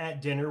they're at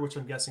dinner, which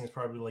I'm guessing is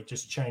probably like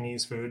just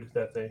Chinese food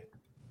that they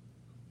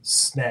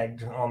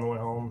snagged on the way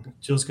home,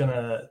 Jill's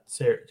gonna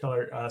tell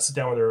her, sit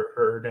down with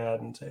her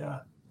dad and say,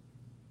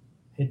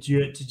 hey, did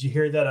you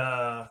hear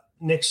that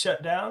Nick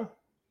shut down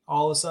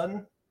all of a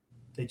sudden?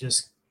 They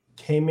just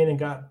came in and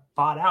got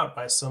bought out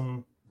by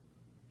some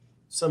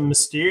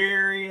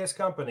mysterious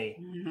company.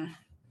 Mm-hmm.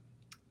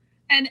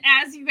 And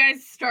as you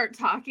guys start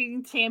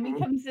talking, Tammy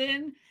comes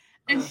in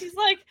and she's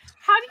like,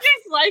 how do you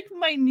guys like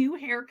my new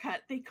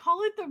haircut? They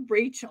call it the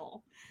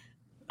Rachel.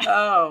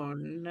 Oh,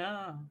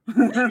 no.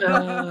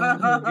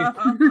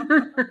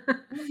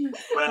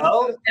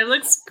 Well, it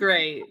looks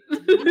great.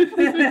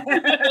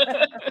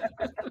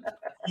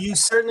 You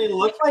certainly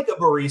look like a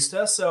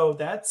barista, so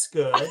that's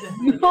good.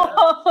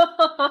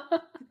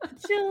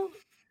 Jill,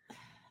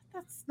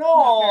 that's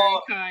not very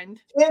kind.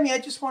 Tammy, I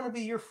just want to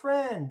be your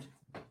friend.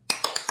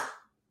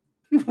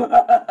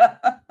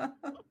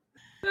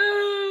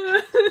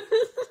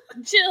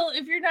 Jill,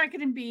 if you're not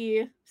going to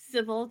be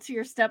civil to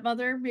your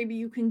stepmother, maybe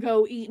you can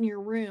go eat in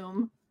your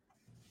room.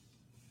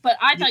 But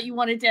I thought you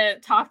wanted to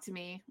talk to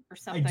me or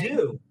something.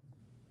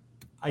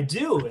 I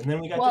do. And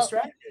then we got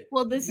distracted.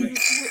 Well, this is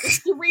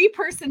a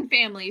 3-person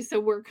family, so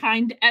we're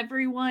kind to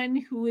everyone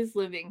who is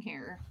living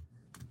here.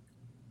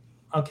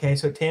 Okay,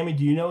 so Tammy,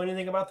 do you know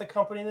anything about the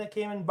company that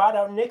came and bought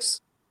out Nick's?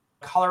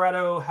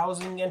 Colorado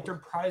Housing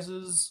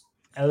Enterprises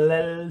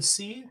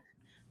LLC?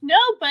 No,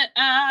 but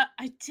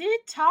I did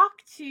talk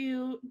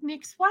to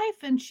Nick's wife,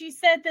 and she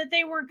said that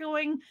they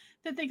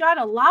got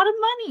a lot of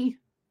money.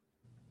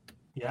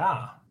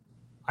 Yeah.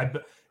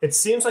 It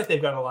seems like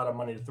they've got a lot of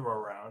money to throw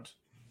around.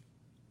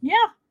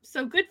 Yeah,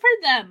 so good for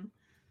them.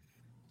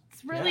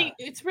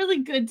 It's really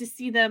good to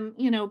see them,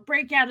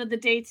 break out of the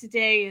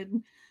day-to-day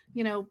and,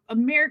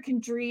 American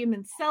dream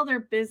and sell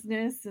their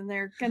business, and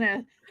they're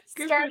gonna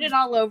start it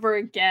all over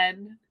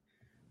again.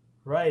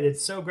 Right,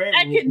 it's so great.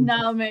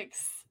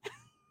 Economics.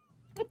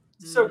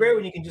 It's so great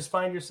when you can just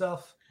find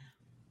yourself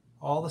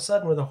all of a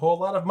sudden with a whole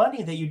lot of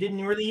money that you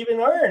didn't really even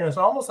earn. It's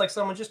almost like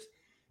someone just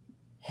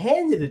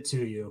handed it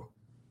to you.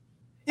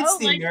 It's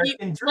the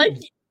American dream.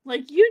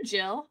 Like you,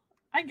 Jill.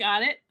 I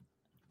got it.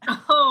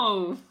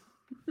 Oh.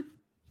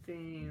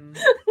 Damn.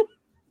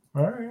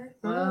 All right.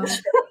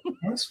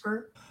 That's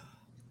fair.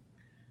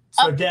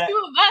 So, Dad, 2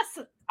 of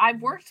us,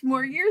 I've worked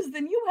more years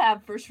than you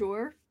have for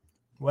sure.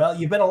 Well,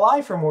 you've been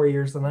alive for more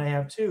years than I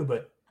have too,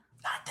 but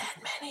not that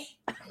many.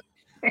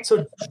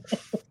 So,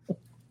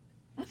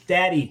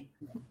 Daddy,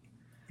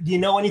 do you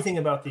know anything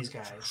about these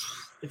guys?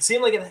 It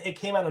seemed like it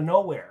came out of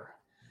nowhere.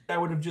 I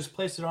would have just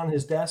placed it on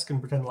his desk and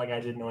pretended like I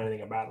didn't know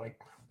anything about it. Like,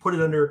 put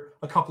it under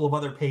a couple of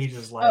other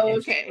pages. Like,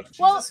 okay.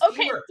 Well,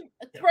 okay.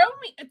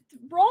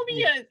 Roll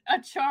me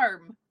a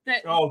charm.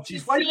 Oh,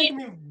 geez. Why do you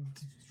make me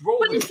roll?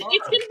 But it's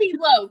going to be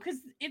low because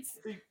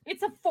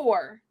it's a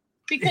 4.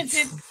 Because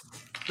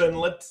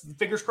Then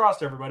fingers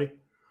crossed, everybody.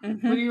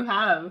 Mm-hmm. What do you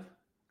have?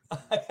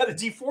 I got a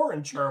D4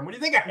 in charm. What do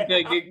you think I have?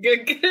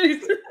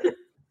 Good.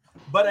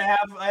 But I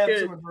have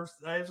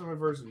some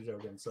adversity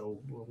tokens,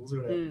 so we'll see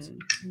what happens.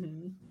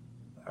 Mm-hmm.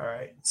 All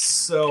right.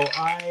 So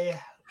I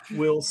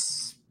will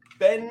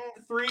spend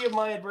 3 of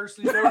my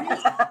adversity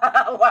tokens.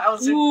 Wow.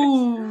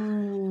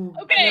 Ooh.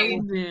 Okay.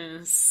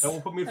 That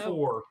will put me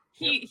 4.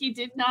 He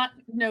did not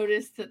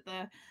notice that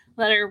the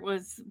letter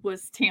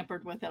was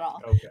tampered with at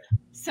all. Okay.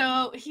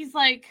 So he's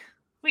like,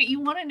 wait, you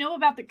want to know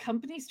about the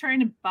companies trying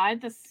to buy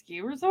the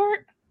ski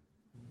resort?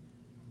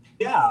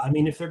 Yeah, I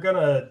mean, if they're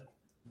gonna,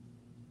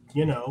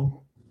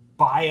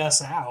 buy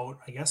us out,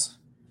 I guess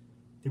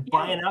they're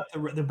buying out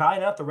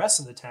the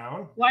rest of the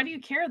town. Why do you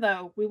care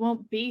though? We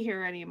won't be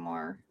here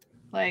anymore.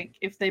 Like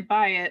if they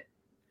buy it,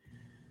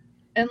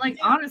 and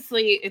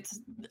honestly, it's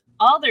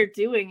all they're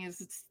doing is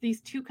it's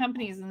these 2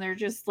 companies, and they're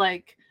just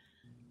like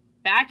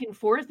back and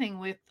forthing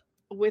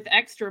with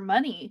extra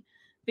money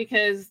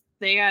because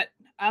they got,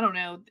 I don't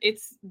know,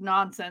 it's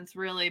nonsense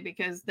really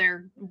because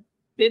they're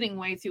bidding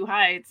way too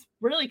high. It's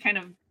really kind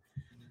of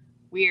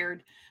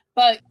weird,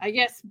 but I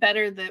guess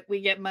better that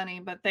we get money,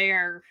 but they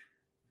are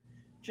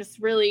just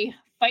really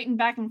fighting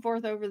back and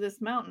forth over this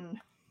mountain.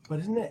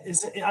 But isn't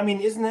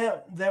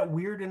that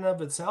weird in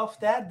of itself,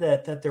 Dad,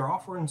 that they're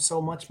offering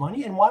so much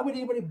money? And why would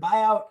anybody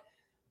buy out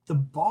the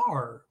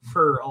bar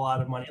for a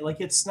lot of money? Like,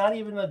 it's not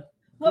even a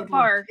what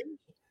bar?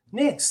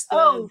 Nick's.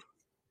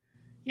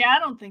 Yeah, I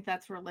don't think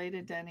that's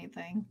related to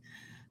anything.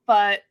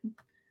 But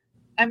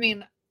I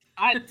mean,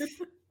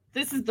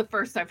 this is the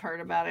first I've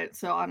heard about it,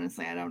 so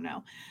honestly, I don't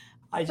know.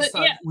 I just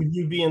thought with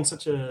you being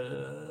such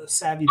a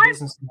savvy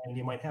businessman,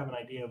 you might have an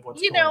idea of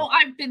what's going on.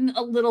 I've been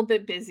a little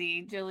bit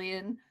busy,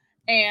 Jillian,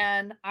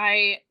 and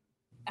I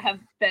have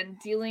been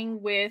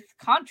dealing with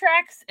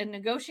contracts and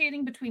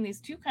negotiating between these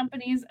two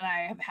companies, and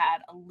I have had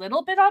a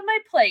little bit on my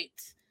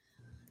plate.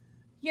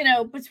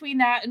 Between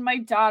that and my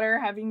daughter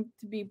having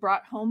to be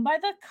brought home by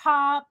the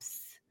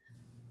cops,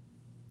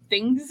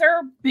 things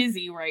are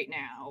busy right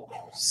now.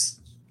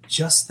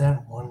 Just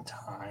that one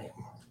time.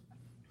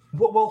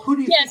 Well, who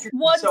do you? Yes,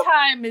 one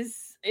time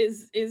is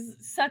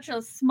such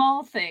a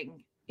small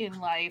thing in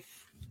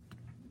life.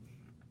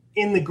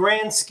 In the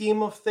grand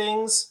scheme of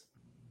things,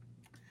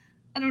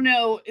 I don't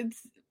know.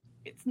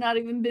 It's not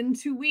even been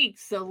 2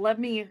 weeks, so let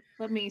me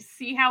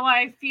see how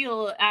I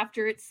feel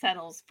after it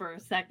settles for a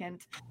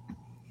second.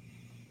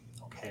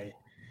 Okay.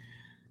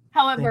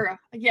 However,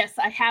 yes,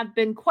 I have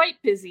been quite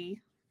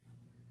busy,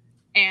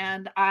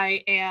 and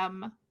I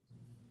am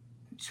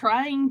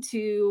trying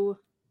to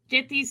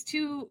get these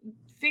two,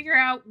 figure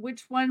out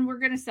which one we're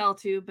going to sell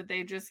to, but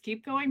they just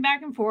keep going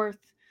back and forth.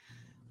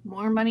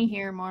 More money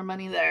here, more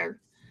money there.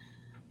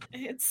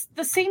 It's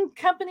the same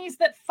companies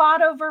that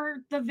fought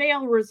over the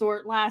Vail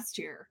Resort last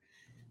year.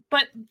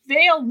 But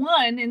Vail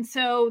won, and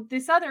so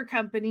this other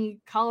company,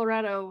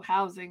 Colorado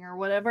Housing or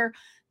whatever,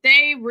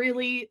 they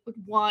really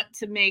want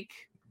to make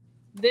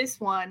this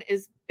one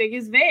as big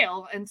as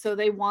Vail, and so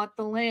they want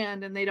the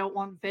land, and they don't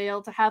want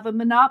Vail to have a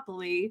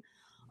monopoly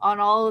on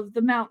all of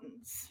the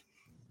mountains.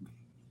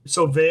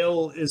 So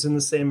Vail is in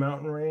the same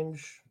mountain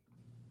range?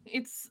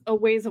 It's a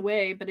ways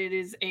away, but it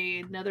is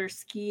another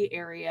ski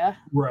area.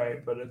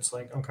 Right, but it's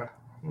like, okay.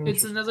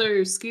 It's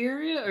another ski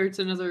area, or it's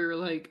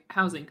another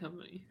housing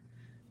company?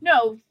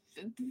 No,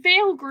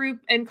 Vail Group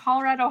and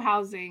Colorado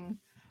Housing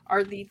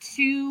are the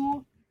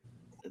two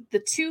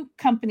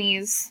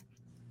companies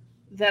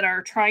that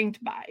are trying to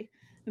buy.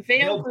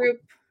 Vail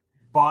Group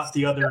bought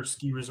the other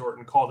ski resort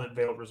and called it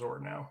Vail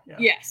Resort now. Yeah.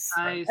 Yes.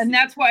 And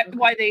that's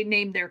why they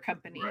named their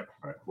company,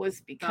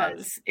 was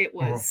because it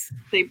was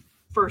they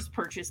first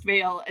purchased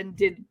Vail and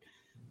did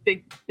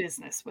big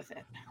business with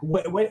it.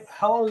 Wait,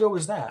 how long ago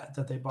was that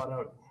they bought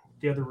out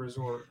the other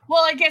resort?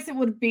 Well, I guess it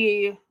would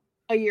be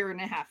a year and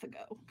a half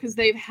ago, because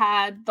they've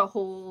had the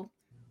whole,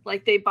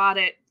 they bought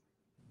it,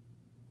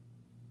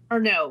 or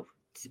no,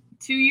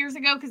 2 years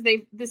ago, because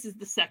this is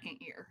the second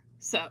year.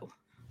 So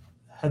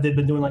have they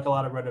been doing a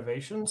lot of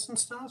renovations and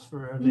stuff,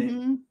 or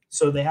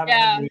so they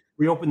haven't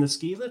reopened the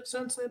ski lift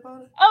since they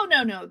bought it? Oh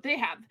no, they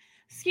have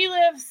ski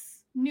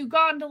lifts, new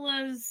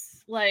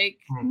gondolas,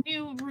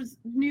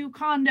 new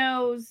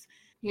condos.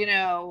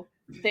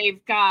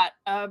 They've got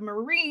a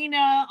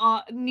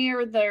marina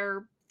near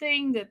their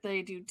thing that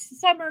they do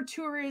summer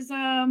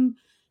tourism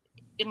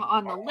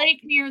on the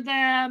lake near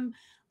them.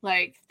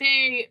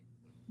 They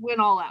went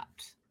all out.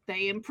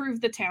 They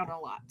improved the town a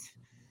lot.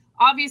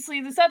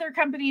 Obviously, this other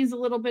company is a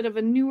little bit of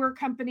a newer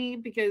company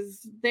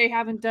because they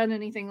haven't done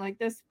anything like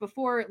this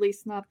before, at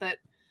least not that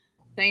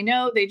they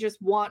know. They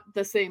just want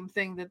the same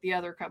thing that the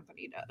other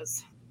company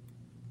does.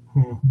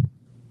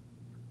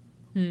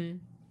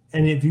 And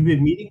have you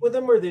been meeting with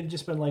them, or they've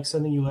just been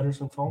sending you letters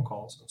and phone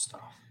calls and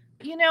stuff?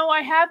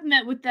 I have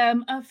met with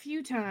them a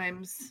few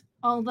times,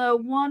 although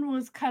one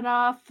was cut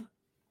off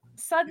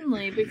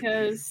suddenly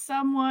because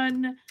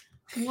someone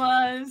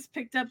was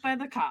picked up by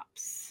the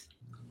cops.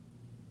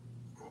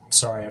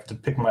 Sorry, I have to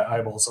pick my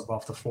eyeballs up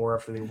off the floor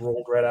after they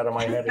rolled right out of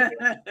my head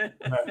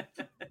again.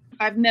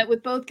 I've met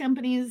with both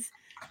companies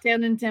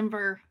down in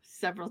Denver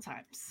several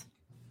times.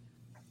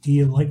 Do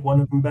you like one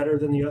of them better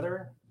than the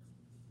other?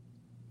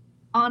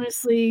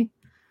 Honestly,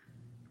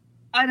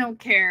 I don't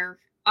care.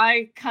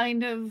 I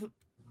kind of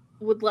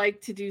would like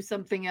to do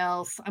something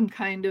else. I'm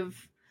kind of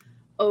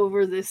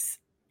over this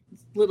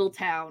little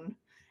town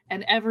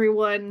and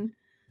everyone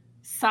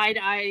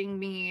side-eyeing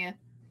me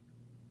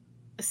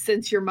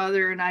since your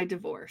mother and I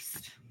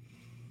divorced.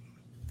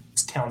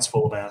 This town's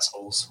full of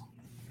assholes.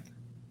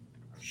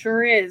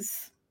 Sure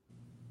is.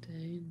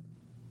 Dang.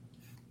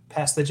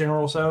 Pass the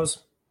General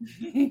So's.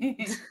 There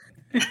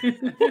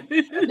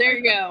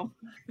you go.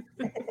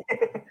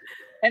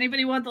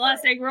 Anybody want the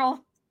last egg roll?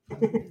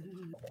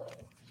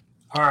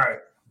 All right.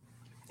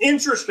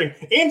 Interesting,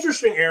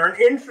 Aaron.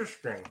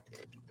 Interesting.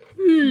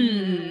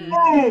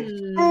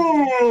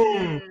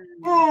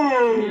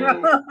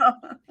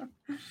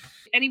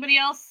 Anybody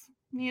else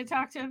need to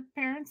talk to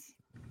parents?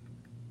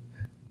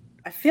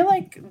 I feel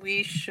like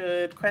we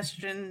should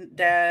question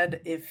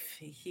Dad if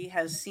he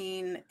has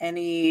seen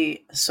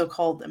any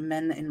so-called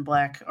men in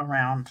black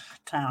around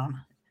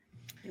town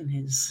in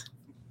his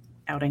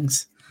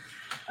outings.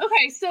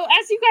 Okay, so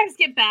as you guys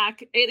get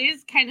back, it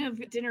is kind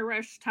of dinner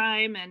rush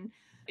time, and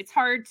it's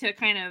hard to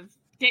kind of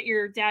get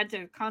your dad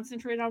to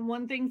concentrate on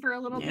one thing for a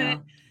little bit.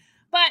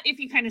 But if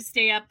you kind of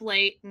stay up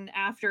late and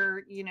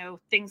after,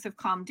 things have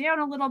calmed down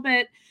a little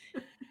bit,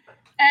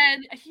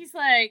 and he's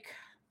like,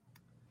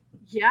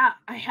 yeah,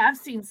 I have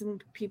seen some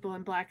people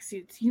in black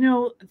suits.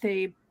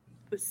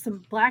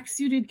 Some black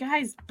suited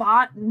guys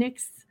bought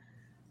Nick's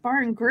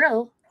Bar and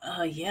Grill.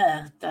 Oh,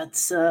 yeah,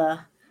 that's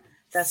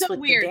That's so what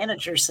weird. The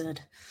manager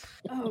said.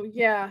 Oh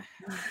yeah,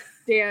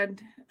 Dan,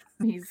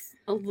 he's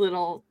a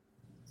little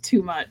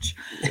too much.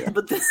 Yeah,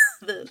 but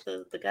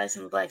the guys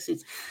in the black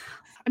suits.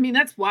 I mean,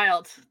 that's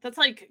wild. That's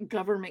like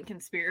government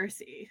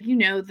conspiracy. You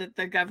know that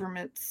the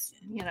government's,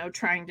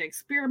 trying to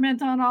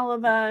experiment on all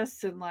of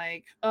us and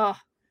like,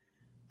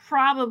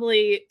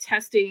 probably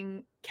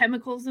testing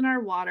chemicals in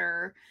our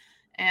water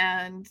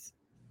and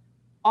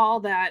all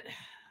that.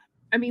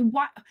 I mean,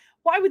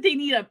 why would they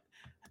need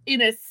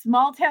in a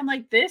small town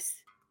like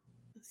this,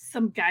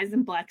 some guys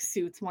in black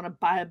suits want to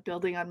buy a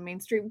building on Main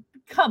Street?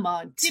 Come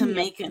on. To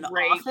make an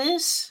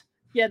office?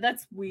 Yeah,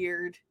 that's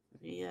weird.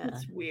 Yeah.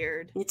 It's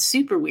weird. It's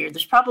super weird.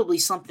 There's probably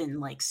something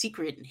like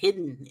secret and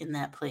hidden in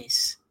that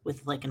place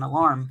with like an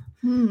alarm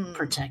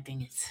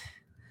protecting it.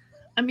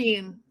 I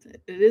mean,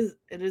 it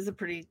is a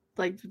pretty,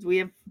 like, we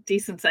have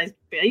decent sized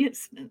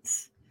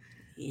basements.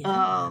 Yeah.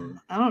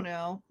 I don't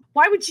know.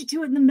 Why would you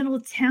do it in the middle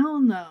of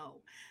town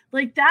though?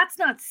 Like, that's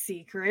not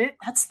secret.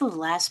 That's the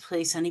last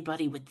place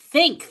anybody would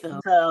think, though.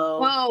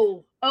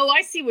 So... Oh,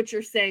 I see what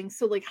you're saying.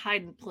 So, like,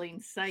 hide in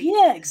plain sight.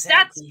 Yeah,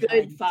 exactly. That's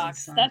good,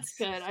 Fox. That's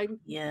good.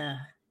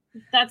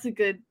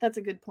 That's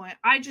a good point.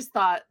 I just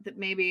thought that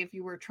maybe if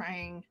you were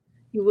trying,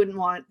 you wouldn't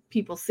want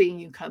people seeing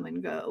you come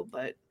and go.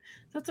 But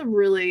that's a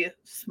really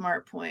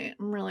smart point.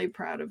 I'm really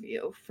proud of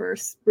you for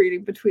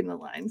reading between the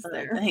lines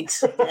there.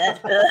 Thanks.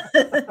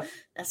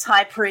 That's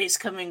high praise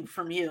coming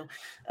from you.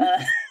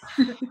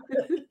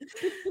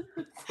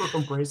 For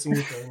embracing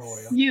the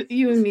paranoia.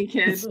 You and me,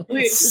 kid.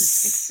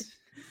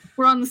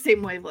 We're on the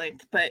same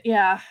wavelength, but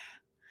yeah.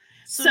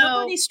 So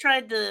nobody's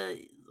tried to.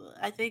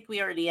 I think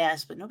we already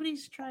asked, but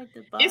nobody's tried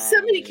to buy. If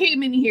somebody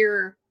came in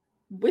here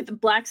with a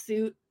black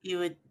suit, you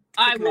would.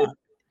 I would.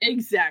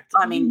 Exactly.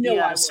 I mean, you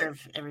gotta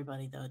serve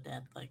everybody though,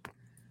 Dad. Like,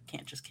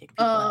 can't just kick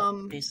people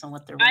out based on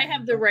what they're. I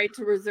have the right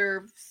to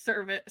reserve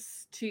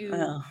service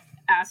to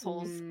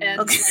assholes,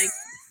 and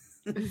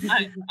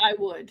I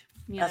would.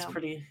 That's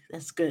pretty.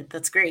 That's good.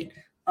 That's great.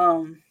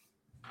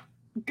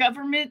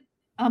 Government.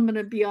 I'm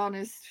gonna be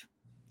honest.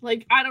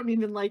 Like, I don't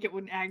even like it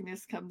when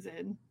Agnes comes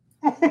in.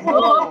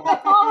 Whoa.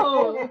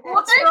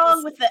 What's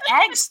wrong with the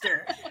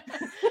Agster?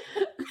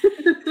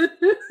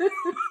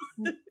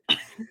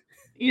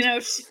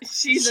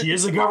 She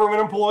is a government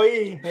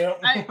employee. Yep.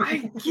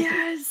 I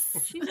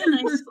guess she's a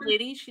nice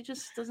lady. She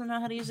just doesn't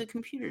know how to use a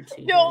computer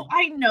too. No,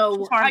 I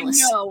know.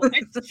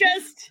 It's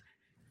just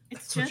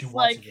what you like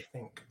want you to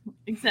think.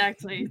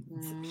 Exactly.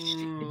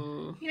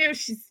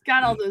 She's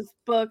got all those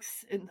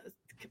books and the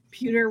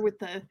computer with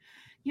the.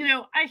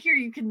 I hear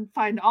you can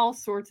find all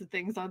sorts of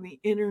things on the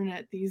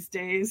internet these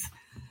days.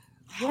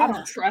 Yeah. I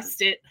don't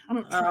trust it. I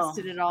don't trust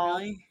it at all.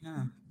 Really?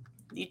 Yeah.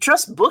 You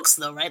trust books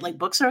though, right? Like,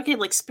 books are okay.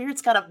 Like,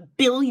 Spirit's got 1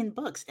 billion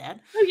books,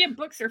 Dad. Oh yeah,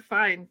 books are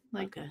fine.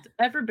 Like,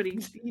 everybody,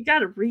 you got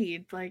to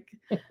read. Like,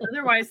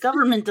 otherwise,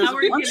 government doesn't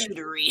want you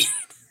to read.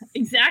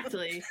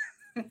 Exactly.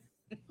 You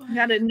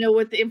got to know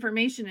what the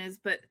information is,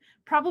 but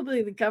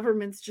probably the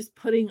government's just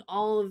putting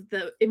all of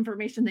the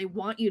information they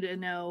want you to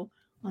know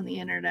on the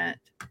internet.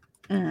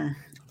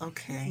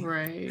 Okay.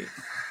 Right.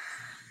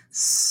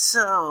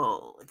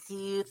 So,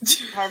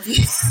 have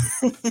you?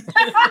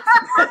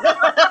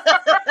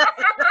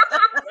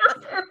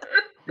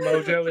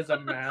 Mojo is a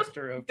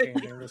master of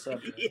changing the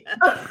subject. Yeah.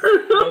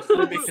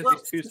 Mostly because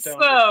he's too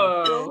stoned.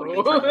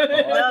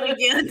 Out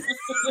again.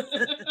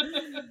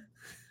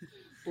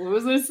 What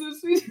was this?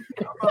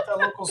 How about that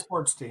local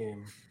sports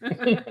team?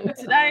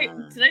 Did I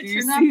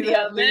turn off the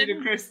oven?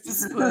 Ludicrous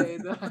display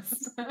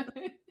last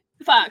time?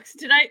 Fox,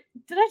 did I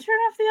turn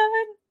off the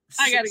oven?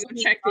 I gotta go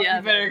check the oven.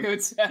 You better go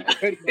check.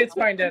 It's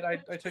fine, Dad. I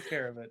took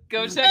care of it.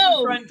 Go check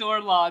the front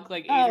door lock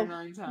like 8 or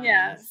 9 times.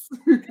 Yeah.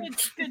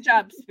 Good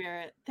job,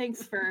 Spirit.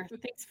 Thanks for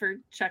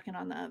checking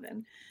on the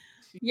oven.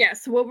 Yeah.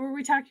 So what were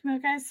we talking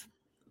about, guys?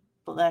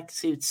 Black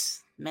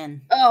suits,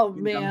 men. Oh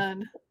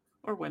man.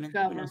 Or women.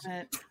 Government.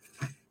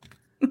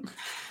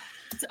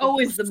 It's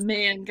always the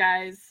man,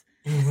 guys.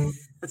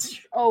 That's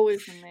true.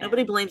 Always the man.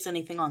 Nobody blames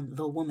anything on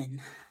the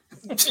woman.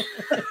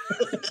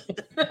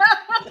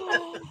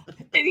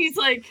 And he's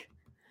like,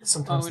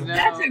 sometimes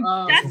that's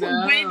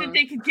a way that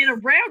they could get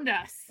around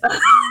us.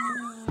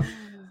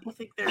 You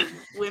think they're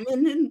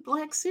women in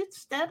black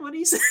suits, Dad? What are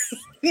you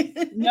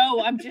saying?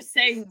 No, I'm just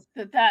saying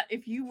that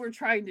if you were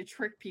trying to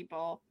trick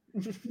people,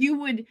 you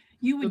would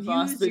use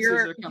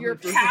your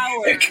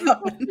power.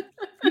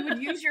 You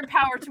would use your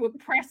power to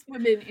oppress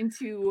women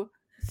into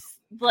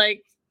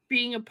like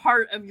being a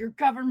part of your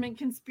government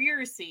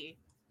conspiracy.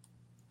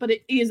 But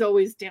it is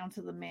always down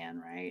to the man,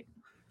 right?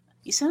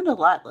 You sound a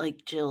lot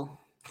like Jill.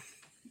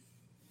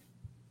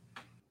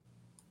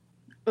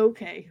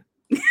 Okay.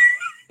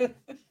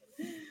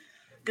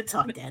 Good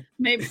talk, Dad.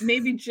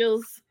 Maybe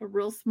Jill's a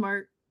real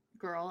smart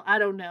girl. I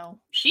don't know.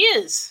 She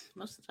is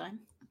most of the time.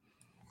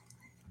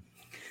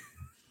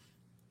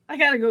 I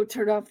gotta go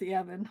turn off the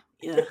oven.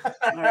 Yeah.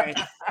 All right.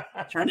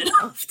 Turn it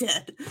off,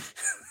 Dad.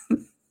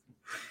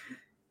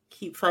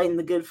 Keep fighting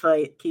the good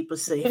fight. Keep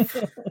us safe.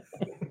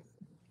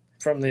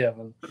 From the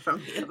oven.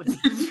 From the oven.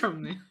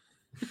 From the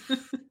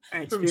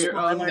Right, from your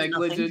own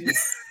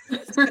negligence.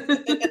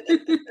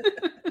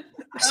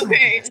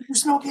 Okay. I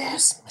smell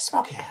gas.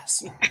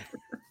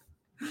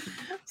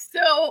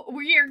 So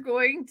we are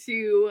going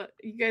to,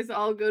 you guys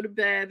all go to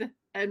bed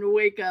and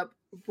wake up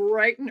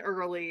bright and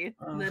early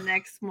the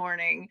next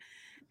morning,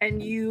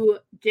 and you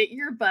get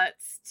your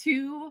butts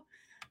to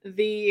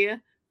the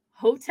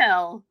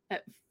hotel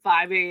at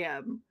 5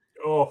 a.m.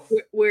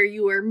 Where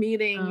you are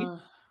meeting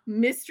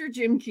Mr.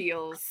 Jim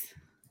Keels.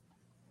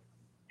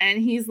 And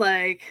he's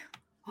like,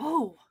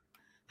 "Oh,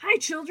 hi,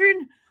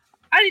 children.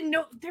 I didn't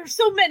know there's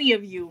so many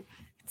of you.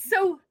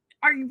 So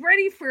are you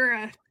ready for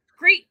a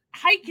great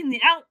hike in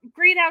the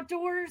great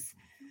outdoors,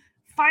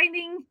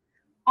 finding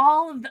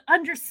all of the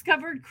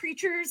undiscovered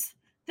creatures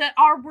that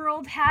our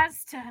world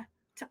has to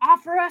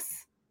offer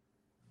us?"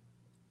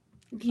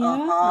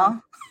 Yeah.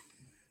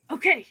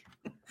 Okay.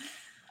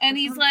 And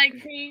he's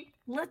like,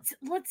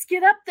 let's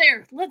get up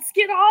there. Let's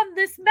get on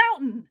this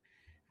mountain.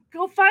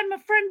 Go find my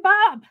friend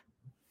Bob.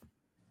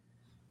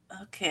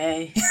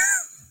 Okay.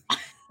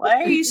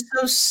 Why are you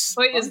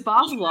so Wait, is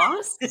Bob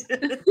lost?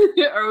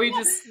 Or are we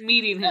just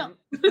meeting him?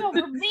 No,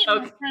 we're meeting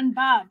my friend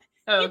Bob.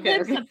 Oh, he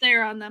lives up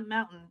there on that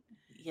mountain.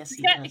 Yes,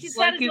 he does. He's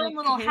got his own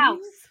little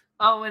house.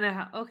 Oh, in a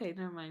house. Okay,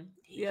 never mind.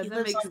 Yeah, he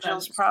lives on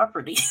Jill's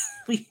property.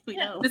 we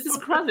know. This is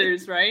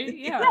Crothers, right?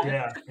 Yeah.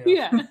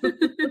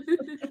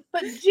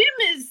 But Jim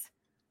is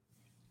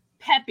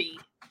peppy.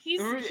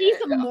 He's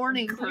a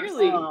morning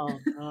person. Oh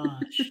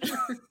gosh.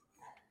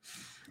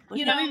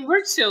 You know, I mean,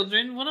 we're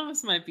children. One of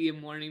us might be a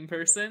morning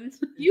person.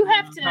 You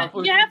have to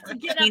get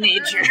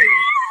teenager. up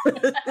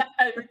early.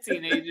 We're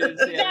teenagers.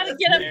 You gotta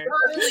get up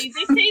early.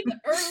 They say the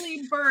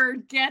early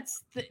bird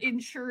gets the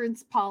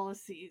insurance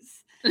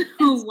policies.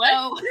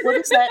 What? What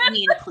does that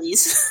mean,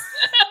 please?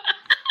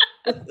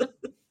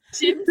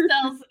 Jim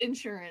sells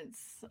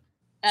insurance.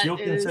 Jill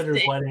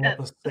considers lighting up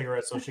a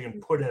cigarette so she can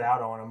put it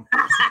out on him.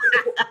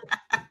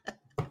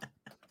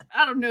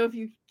 I don't know if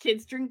you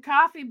kids drink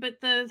coffee, but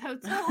the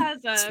hotel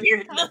has a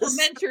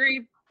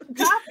complimentary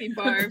coffee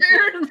bar.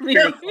 Don't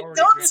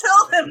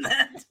tell him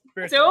that.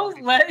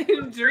 Don't let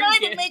him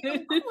drink it. To make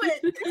him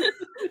quit.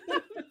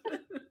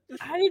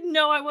 I didn't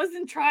know. I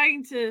wasn't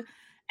trying to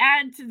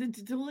add to the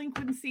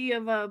delinquency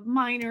of a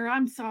minor.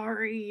 I'm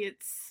sorry.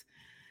 It's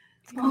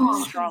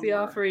be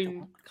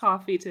offering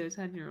coffee to a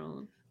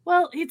 10-year-old.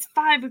 Well, it's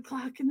 5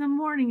 o'clock in the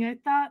morning. I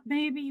thought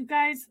maybe you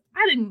guys,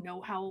 I didn't know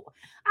how,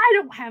 I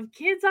don't have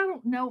kids. I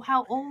don't know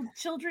how old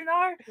children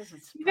are.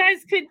 You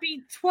guys could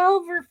be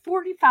 12 or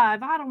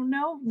 45. I don't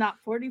know. Not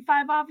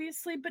 45,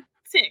 obviously, but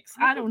 6.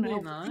 I don't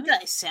know. You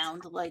guys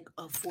sound like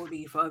a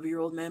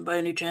 45-year-old man by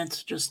any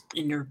chance, just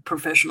in your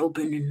professional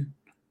opinion.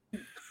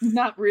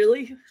 Not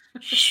really.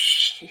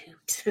 Shoot.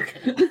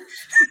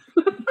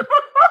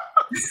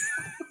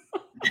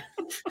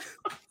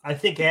 I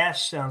think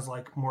Ash sounds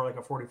like more like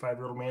a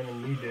 45-year-old man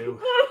than you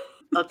do.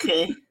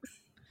 Okay.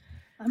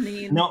 I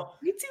mean, no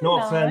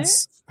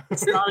offense.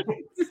 It's not a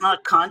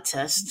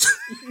contest.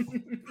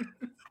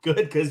 Good,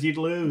 because you'd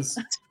lose.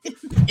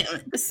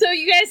 So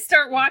you guys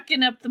start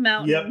walking up the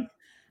mountain. Yep.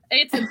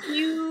 It's a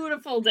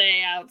beautiful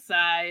day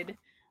outside.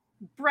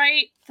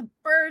 Bright. The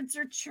birds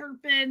are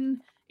chirping.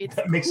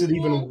 That makes it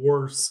even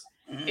worse.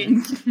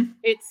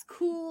 It's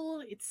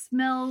cool. It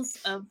smells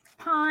of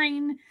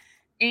pine.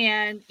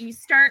 And you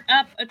start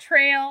up a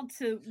trail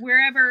to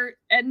wherever,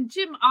 and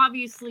Jim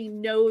obviously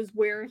knows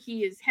where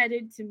he is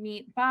headed to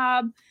meet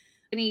Bob.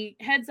 And he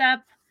heads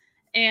up,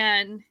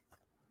 and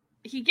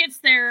he gets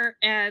there,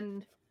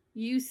 and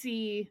you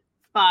see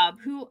Bob,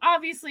 who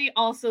obviously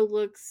also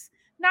looks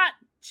not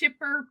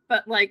chipper,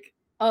 but like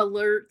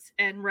alert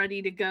and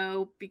ready to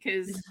go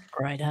because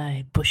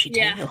bright-eyed,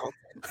 bushy-tailed.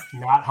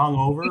 Not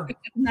hungover.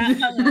 Not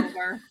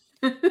hungover.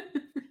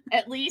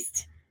 At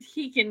least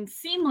he can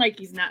seem like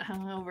he's not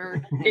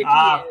hungover if he is.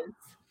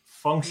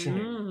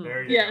 Functioning.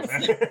 There you go.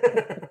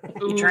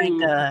 He drank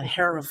the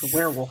hair of the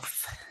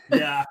werewolf.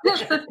 Yeah.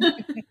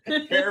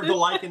 Hair of the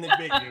lichen that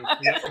bit you.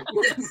 Yep.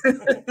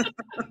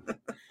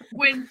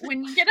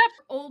 When you get up,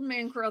 old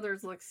man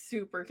Crothers looks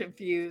super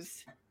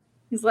confused.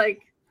 He's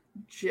like,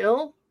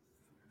 Jill,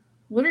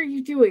 what are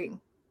you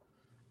doing?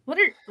 What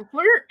are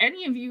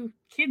any of you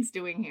kids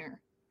doing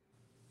here?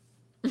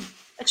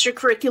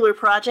 Extracurricular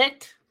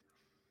project.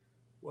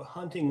 We're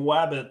hunting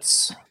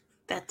wabbits.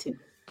 That too.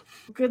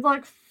 Good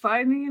luck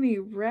finding any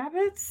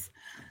rabbits.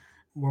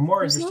 We're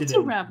more interested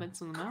in rabbits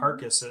in the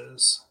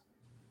carcasses.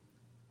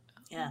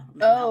 Yeah.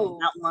 Mountain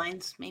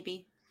lions,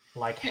 maybe.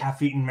 Like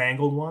half-eaten,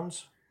 mangled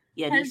ones.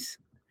 Yetis.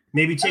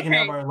 Maybe taking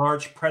out our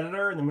large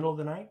predator in the middle of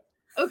the night.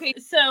 Okay,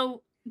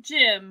 so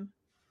Jim,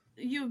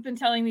 you've been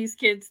telling these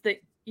kids that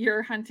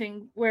you're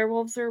hunting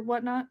werewolves or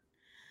whatnot,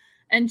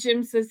 and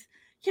Jim says,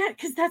 "Yeah,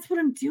 because that's what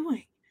I'm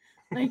doing."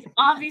 Like,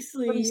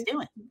 obviously, what he's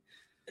doing.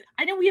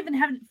 I know we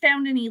haven't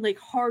found any like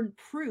hard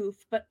proof,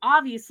 but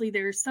obviously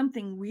there's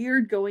something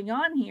weird going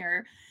on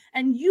here,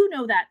 and you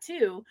know that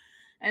too.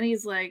 And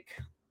he's like,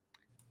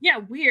 "Yeah,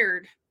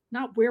 weird,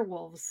 not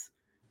werewolves."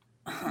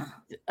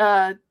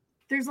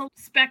 There's a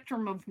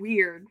spectrum of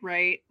weird,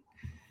 right?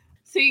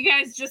 So you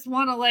guys just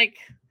want to like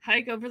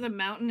hike over the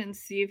mountain and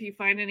see if you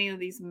find any of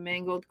these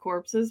mangled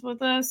corpses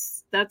with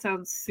us. That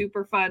sounds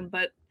super fun,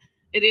 but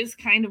it is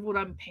kind of what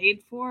I'm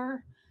paid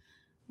for.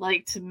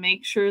 Like, to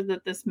make sure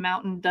that this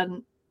mountain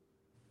doesn't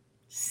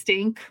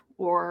stink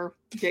or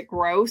get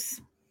gross.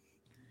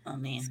 Oh,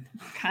 man.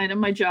 It's kind of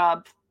my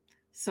job.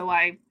 So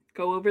I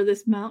go over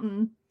this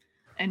mountain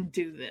and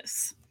do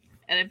this.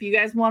 And if you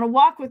guys want to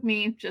walk with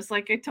me, just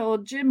like I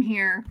told Jim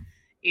here,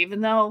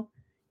 even though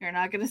you're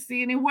not going to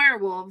see any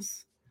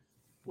werewolves,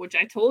 which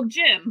I told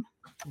Jim.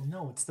 Well,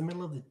 no, it's the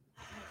middle of the...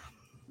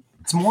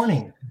 It's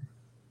morning.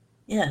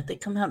 Yeah, they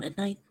come out at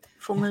night,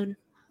 full moon.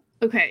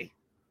 Okay.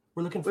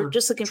 We're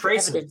just looking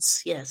traces. for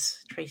evidence.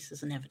 Yes,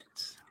 traces and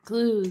evidence.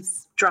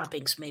 Clues.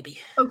 Droppings, maybe.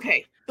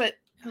 Okay, but...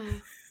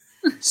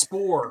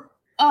 Spore.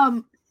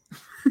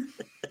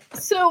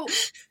 So,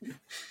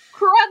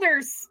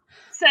 Carruthers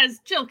says,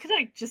 Jill, can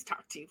I just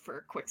talk to you for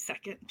a quick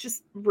second?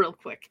 Just real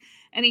quick.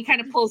 And he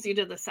kind of pulls you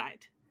to the side.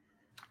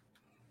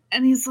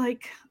 And he's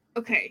like,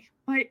 okay,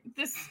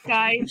 this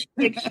guy...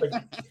 like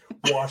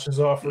washes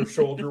off her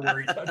shoulder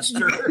where he touched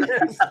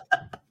her.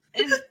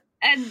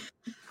 and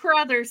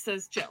Carruthers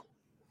says, Jill,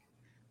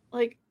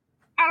 like,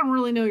 I don't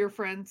really know your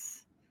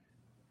friends.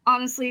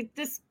 Honestly,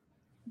 this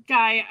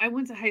guy, I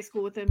went to high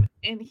school with him,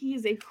 and he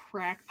is a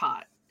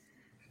crackpot.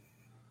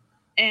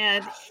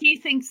 And he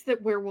thinks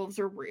that werewolves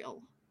are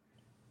real.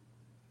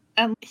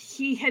 And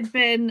he had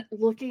been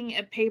looking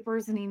at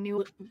papers, and he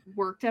knew it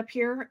worked up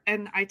here.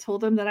 And I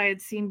told him that I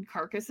had seen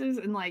carcasses,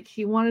 and like,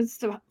 he wanted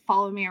to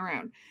follow me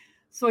around.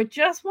 So I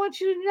just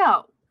want you to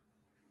know,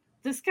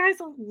 this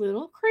guy's a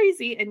little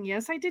crazy. And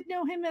yes, I did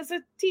know him as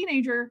a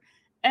teenager,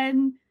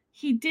 and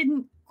he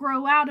didn't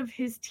grow out of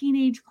his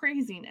teenage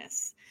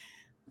craziness.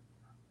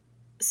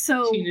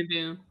 So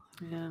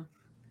yeah,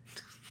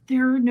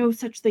 there are no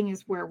such thing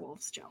as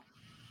werewolves, Joe.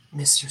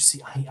 Mr.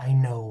 C, I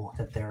know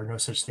that there are no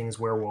such thing as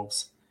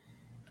werewolves.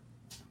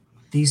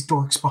 These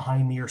dorks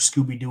behind me are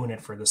Scooby-Dooing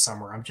it for the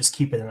summer. I'm just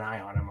keeping an eye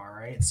on them, all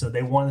right? So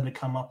they wanted to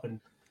come up and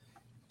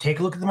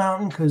take a look at the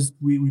mountain because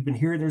we've been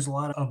hearing there's a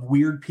lot of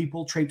weird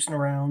people traipsing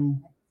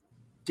around,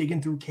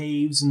 digging through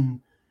caves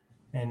and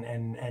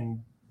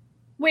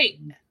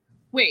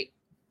Wait.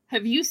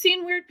 Have you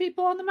seen weird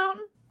people on the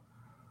mountain?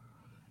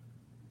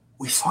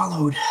 We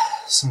followed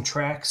some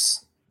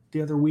tracks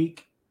the other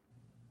week.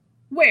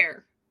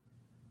 Where?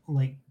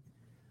 Like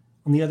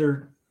on the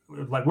other,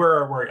 like where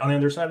are we? On the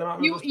other side of the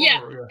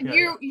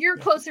mountain? You're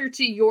closer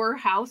to your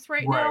house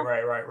right now.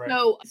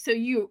 Right. So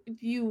you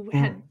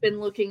had been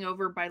looking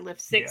over by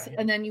lift 6,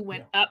 and then you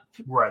went up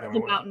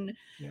the mountain.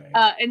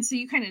 And so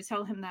you kind of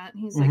tell him that,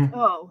 and he's like,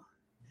 oh,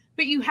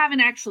 but you haven't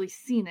actually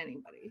seen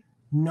anybody.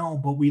 No,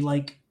 but we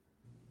like,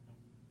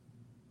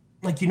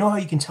 you know how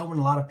you can tell when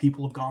a lot of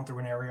people have gone through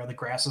an area, the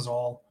grass is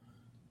all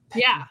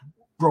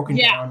broken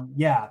down.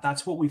 Yeah,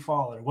 that's what we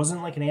followed. It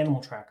wasn't like an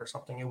animal track or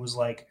something. It was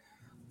like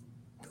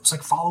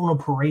following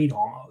a parade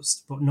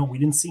almost. But no, we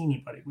didn't see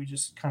anybody. We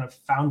just kind of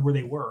found where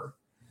they were.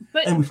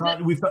 And we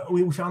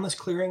found this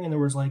clearing, and there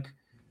was like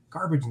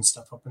garbage and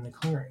stuff up in the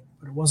clearing,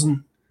 but it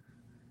wasn't.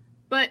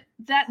 But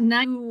that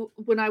night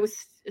when I was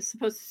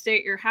supposed to stay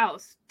at your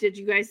house, did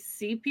you guys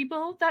see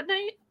people that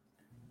night?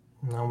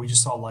 No, we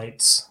just saw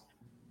lights.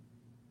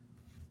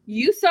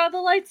 You saw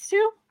the lights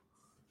too?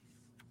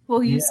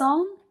 Well, you saw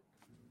them?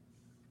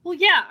 Well,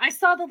 yeah, I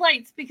saw the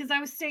lights because I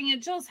was staying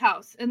at Jill's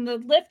house. And the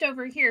lift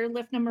over here,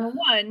 lift number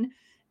 1,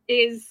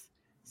 is...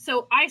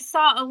 So I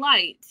saw a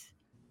light,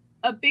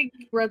 a big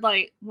red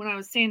light, when I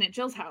was staying at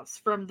Jill's house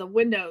from the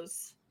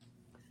windows.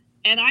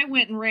 And I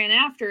went and ran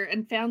after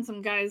and found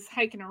some guys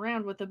hiking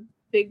around with a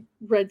big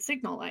red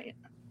signal light.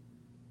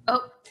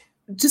 Oh,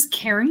 just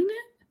carrying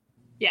it?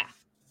 Yeah.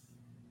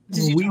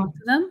 Did you talk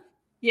to them?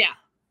 Yeah.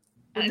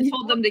 And I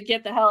told them to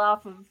get the hell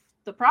off of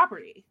the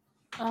property.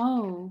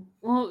 Oh,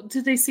 well,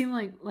 did they seem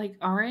like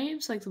our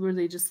age? Like, were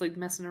they just like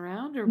messing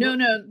around? Or No,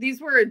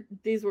 these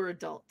were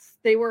adults.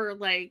 They were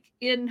like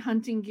in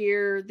hunting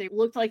gear. They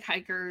looked like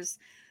hikers.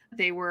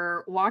 They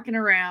were walking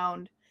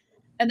around.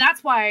 And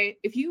that's why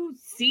if you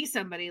see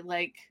somebody,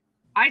 like,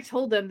 I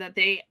told them that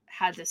they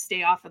had to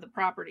stay off of the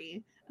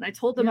property. And I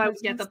told them I would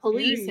get the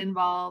police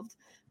involved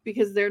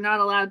because they're not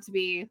allowed to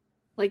be,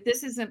 like,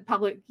 this isn't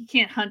public. You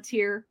can't hunt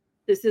here.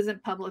 This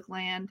isn't public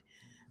land.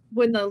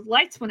 When the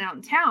lights went out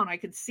in town, I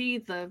could see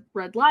the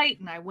red light,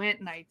 and I went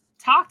and I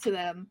talked to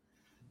them,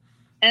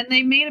 and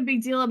they made a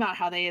big deal about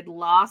how they had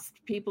lost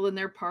people in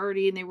their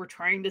party and they were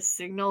trying to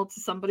signal to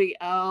somebody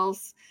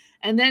else.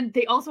 And then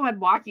they also had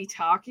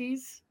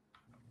walkie-talkies,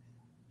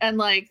 and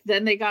like,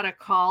 then they got a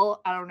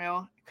call. I don't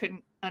know.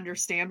 Couldn't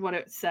understand what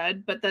it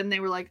said, but then they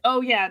were like,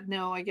 oh yeah,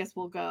 no, I guess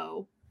we'll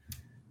go.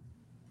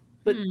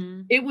 But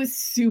it was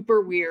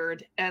super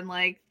weird. And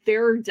like,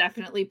 there are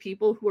definitely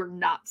people who are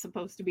not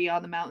supposed to be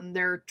on the mountain.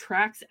 There are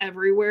tracks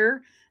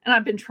everywhere. And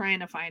I've been trying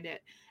to find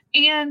it.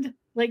 And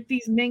like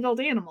these mangled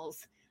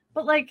animals,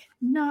 but like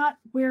not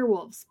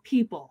werewolves,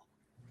 people.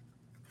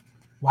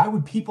 Why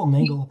would people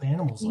mangle up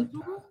animals like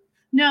that?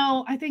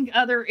 No, I think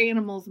other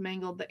animals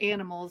mangled the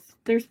animals.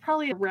 There's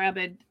probably a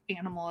rabid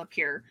animal up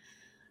here.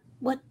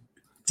 What?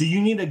 Do you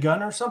need a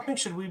gun or something?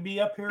 Should we be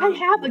up here? I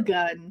have a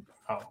gun.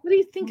 Oh. What do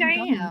you think I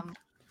am?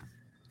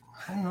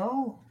 I don't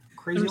know.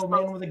 Crazy old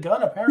man with a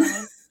gun, apparently.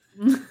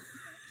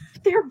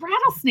 There are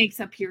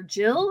rattlesnakes up here,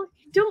 Jill.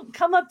 You don't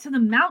come up to the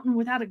mountain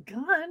without a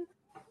gun.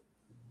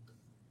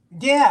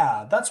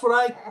 Yeah, that's what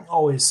I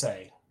always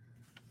say.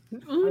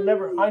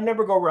 I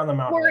never go around the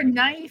mountain. Or a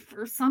knife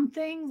or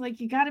something. Like,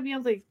 you got to be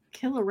able to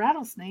kill a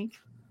rattlesnake.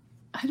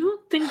 I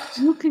don't think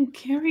you can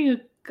carry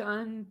a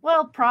gun.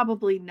 Well,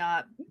 probably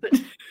not. But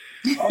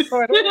also,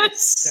 I don't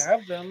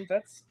stab them.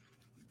 That's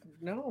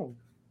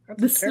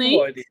a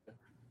terrible idea.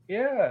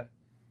 Yeah,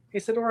 he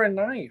said, or a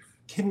knife.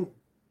 I don't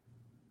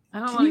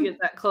want to get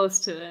that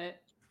close to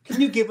it. Can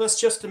you give us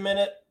just a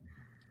minute?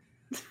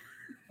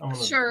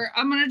 Sure,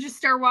 I'm gonna just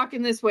start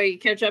walking this way. You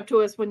catch up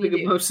to us when you do.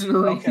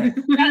 Emotionally. Okay.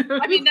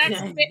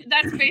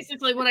 That's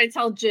basically what I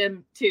tell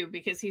Jim too,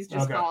 because he's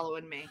just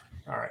following me.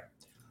 All right.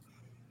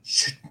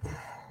 Should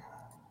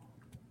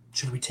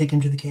we take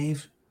him to the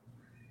cave?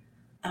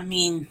 I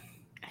mean,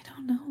 I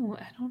don't know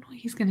what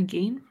he's gonna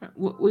gain from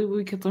what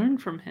we could learn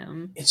from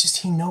him. It's just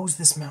he knows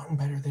this mountain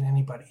better than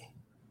anybody.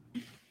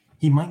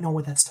 He might know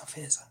what that stuff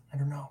is. I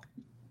don't know.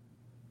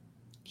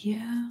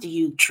 Yeah. Do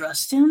you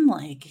trust him?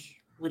 Like,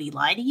 would he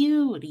lie to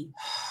you?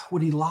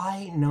 Would he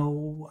lie?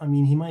 No. I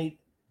mean, he might.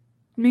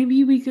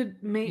 Maybe we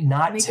could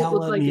not make tell it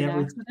look like him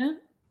an accident.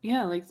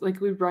 Yeah,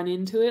 like we run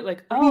into it.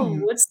 Like,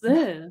 what's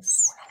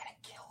this? We're not gonna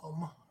kill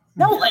him.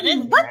 No, I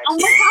didn't. What? Oh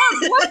my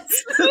God! What?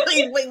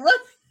 wait,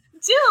 what?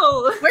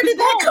 Jill, where did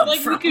that come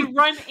from? We could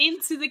run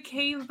into the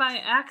cave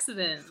by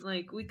accident.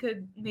 Like, we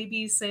could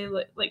maybe say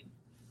like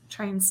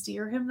try and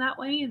steer him that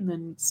way, and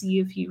then see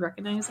if he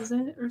recognizes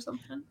it or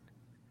something.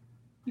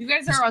 You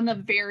guys are on the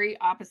very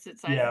opposite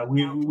side. Yeah,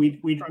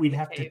 we'd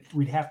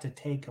have to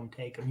take him.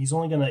 He's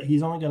only gonna.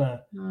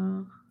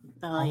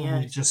 Oh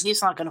yeah,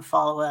 he's not gonna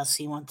follow us.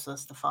 He wants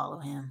us to follow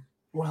him.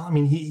 Well, I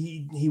mean,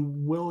 he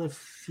will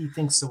if he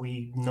thinks that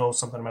we know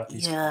something about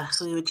these. Yeah, things.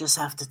 we would just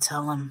have to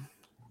tell him.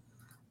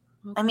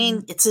 Okay. I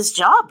mean, it's his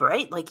job,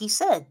 right? Like he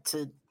said,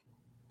 to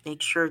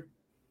make sure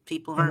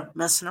people aren't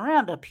messing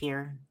around up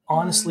here.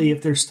 Honestly,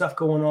 if there's stuff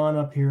going on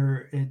up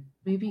here,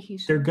 maybe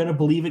they're gonna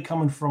believe it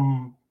coming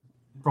from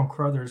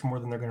Crothers more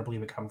than they're gonna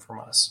believe it coming from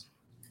us.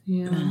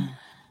 Yeah.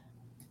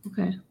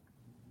 Okay.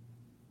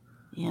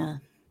 Yeah.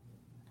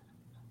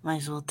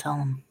 Might as well tell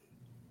him.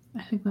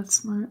 I think that's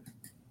smart.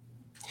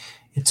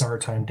 It's our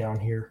time down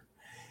here.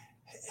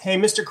 Hey,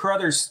 Mr.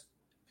 Crothers.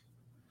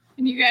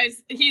 And you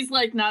guys, he's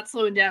like not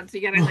slowing down, so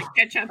you gotta like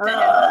catch up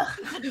to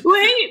him.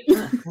 Wait!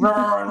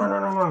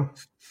 No.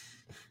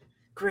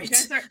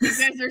 Great. You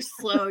guys are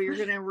slow. You're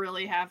gonna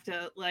really have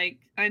to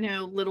I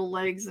know little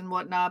legs and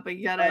whatnot, but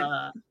you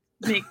gotta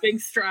make big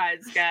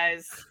strides,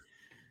 guys.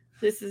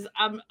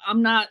 I'm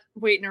not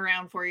waiting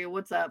around for you.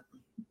 What's up?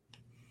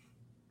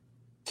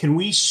 Can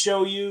we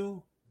show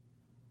you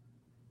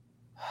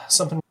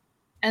something?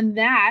 And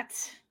that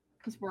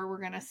is where we're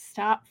gonna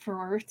stop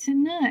for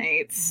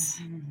tonight.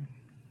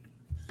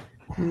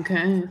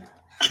 Okay.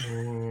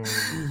 A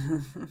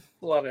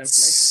lot of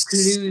information.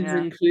 Clues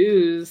and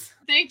clues.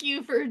 Thank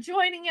you for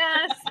joining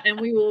us, and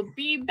we will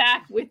be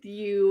back with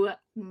you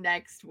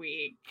next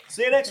week.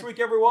 See you next week,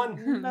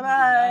 everyone.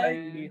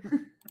 Bye-bye.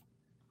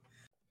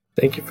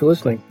 Thank you for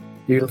listening.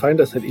 You can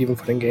find us at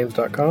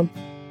evenfootinggames.com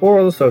or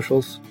on the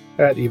socials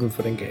at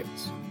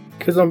evenfootinggames.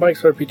 Kids on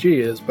Bikes RPG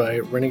is by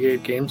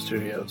Renegade Game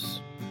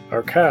Studios.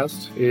 Our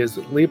cast is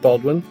Lee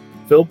Baldwin,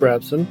 Phil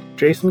Brabson,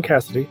 Jason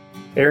Cassidy,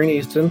 Aaron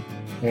Easton,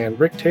 and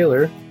Rick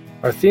Taylor.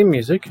 Our theme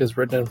music is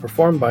written and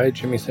performed by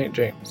Jimmy St.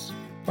 James.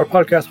 Our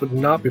podcast would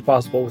not be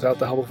possible without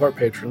the help of our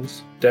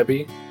patrons,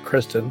 Debbie,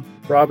 Kristen,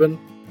 Robin,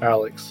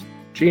 Alex,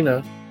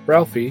 Gina,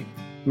 Ralphie,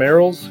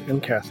 Merrills,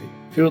 and Cassie.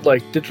 If you would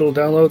like digital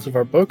downloads of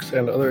our books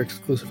and other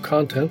exclusive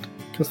content,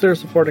 consider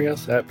supporting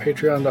us at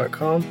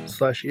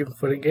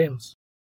patreon.com/evenfootinggames.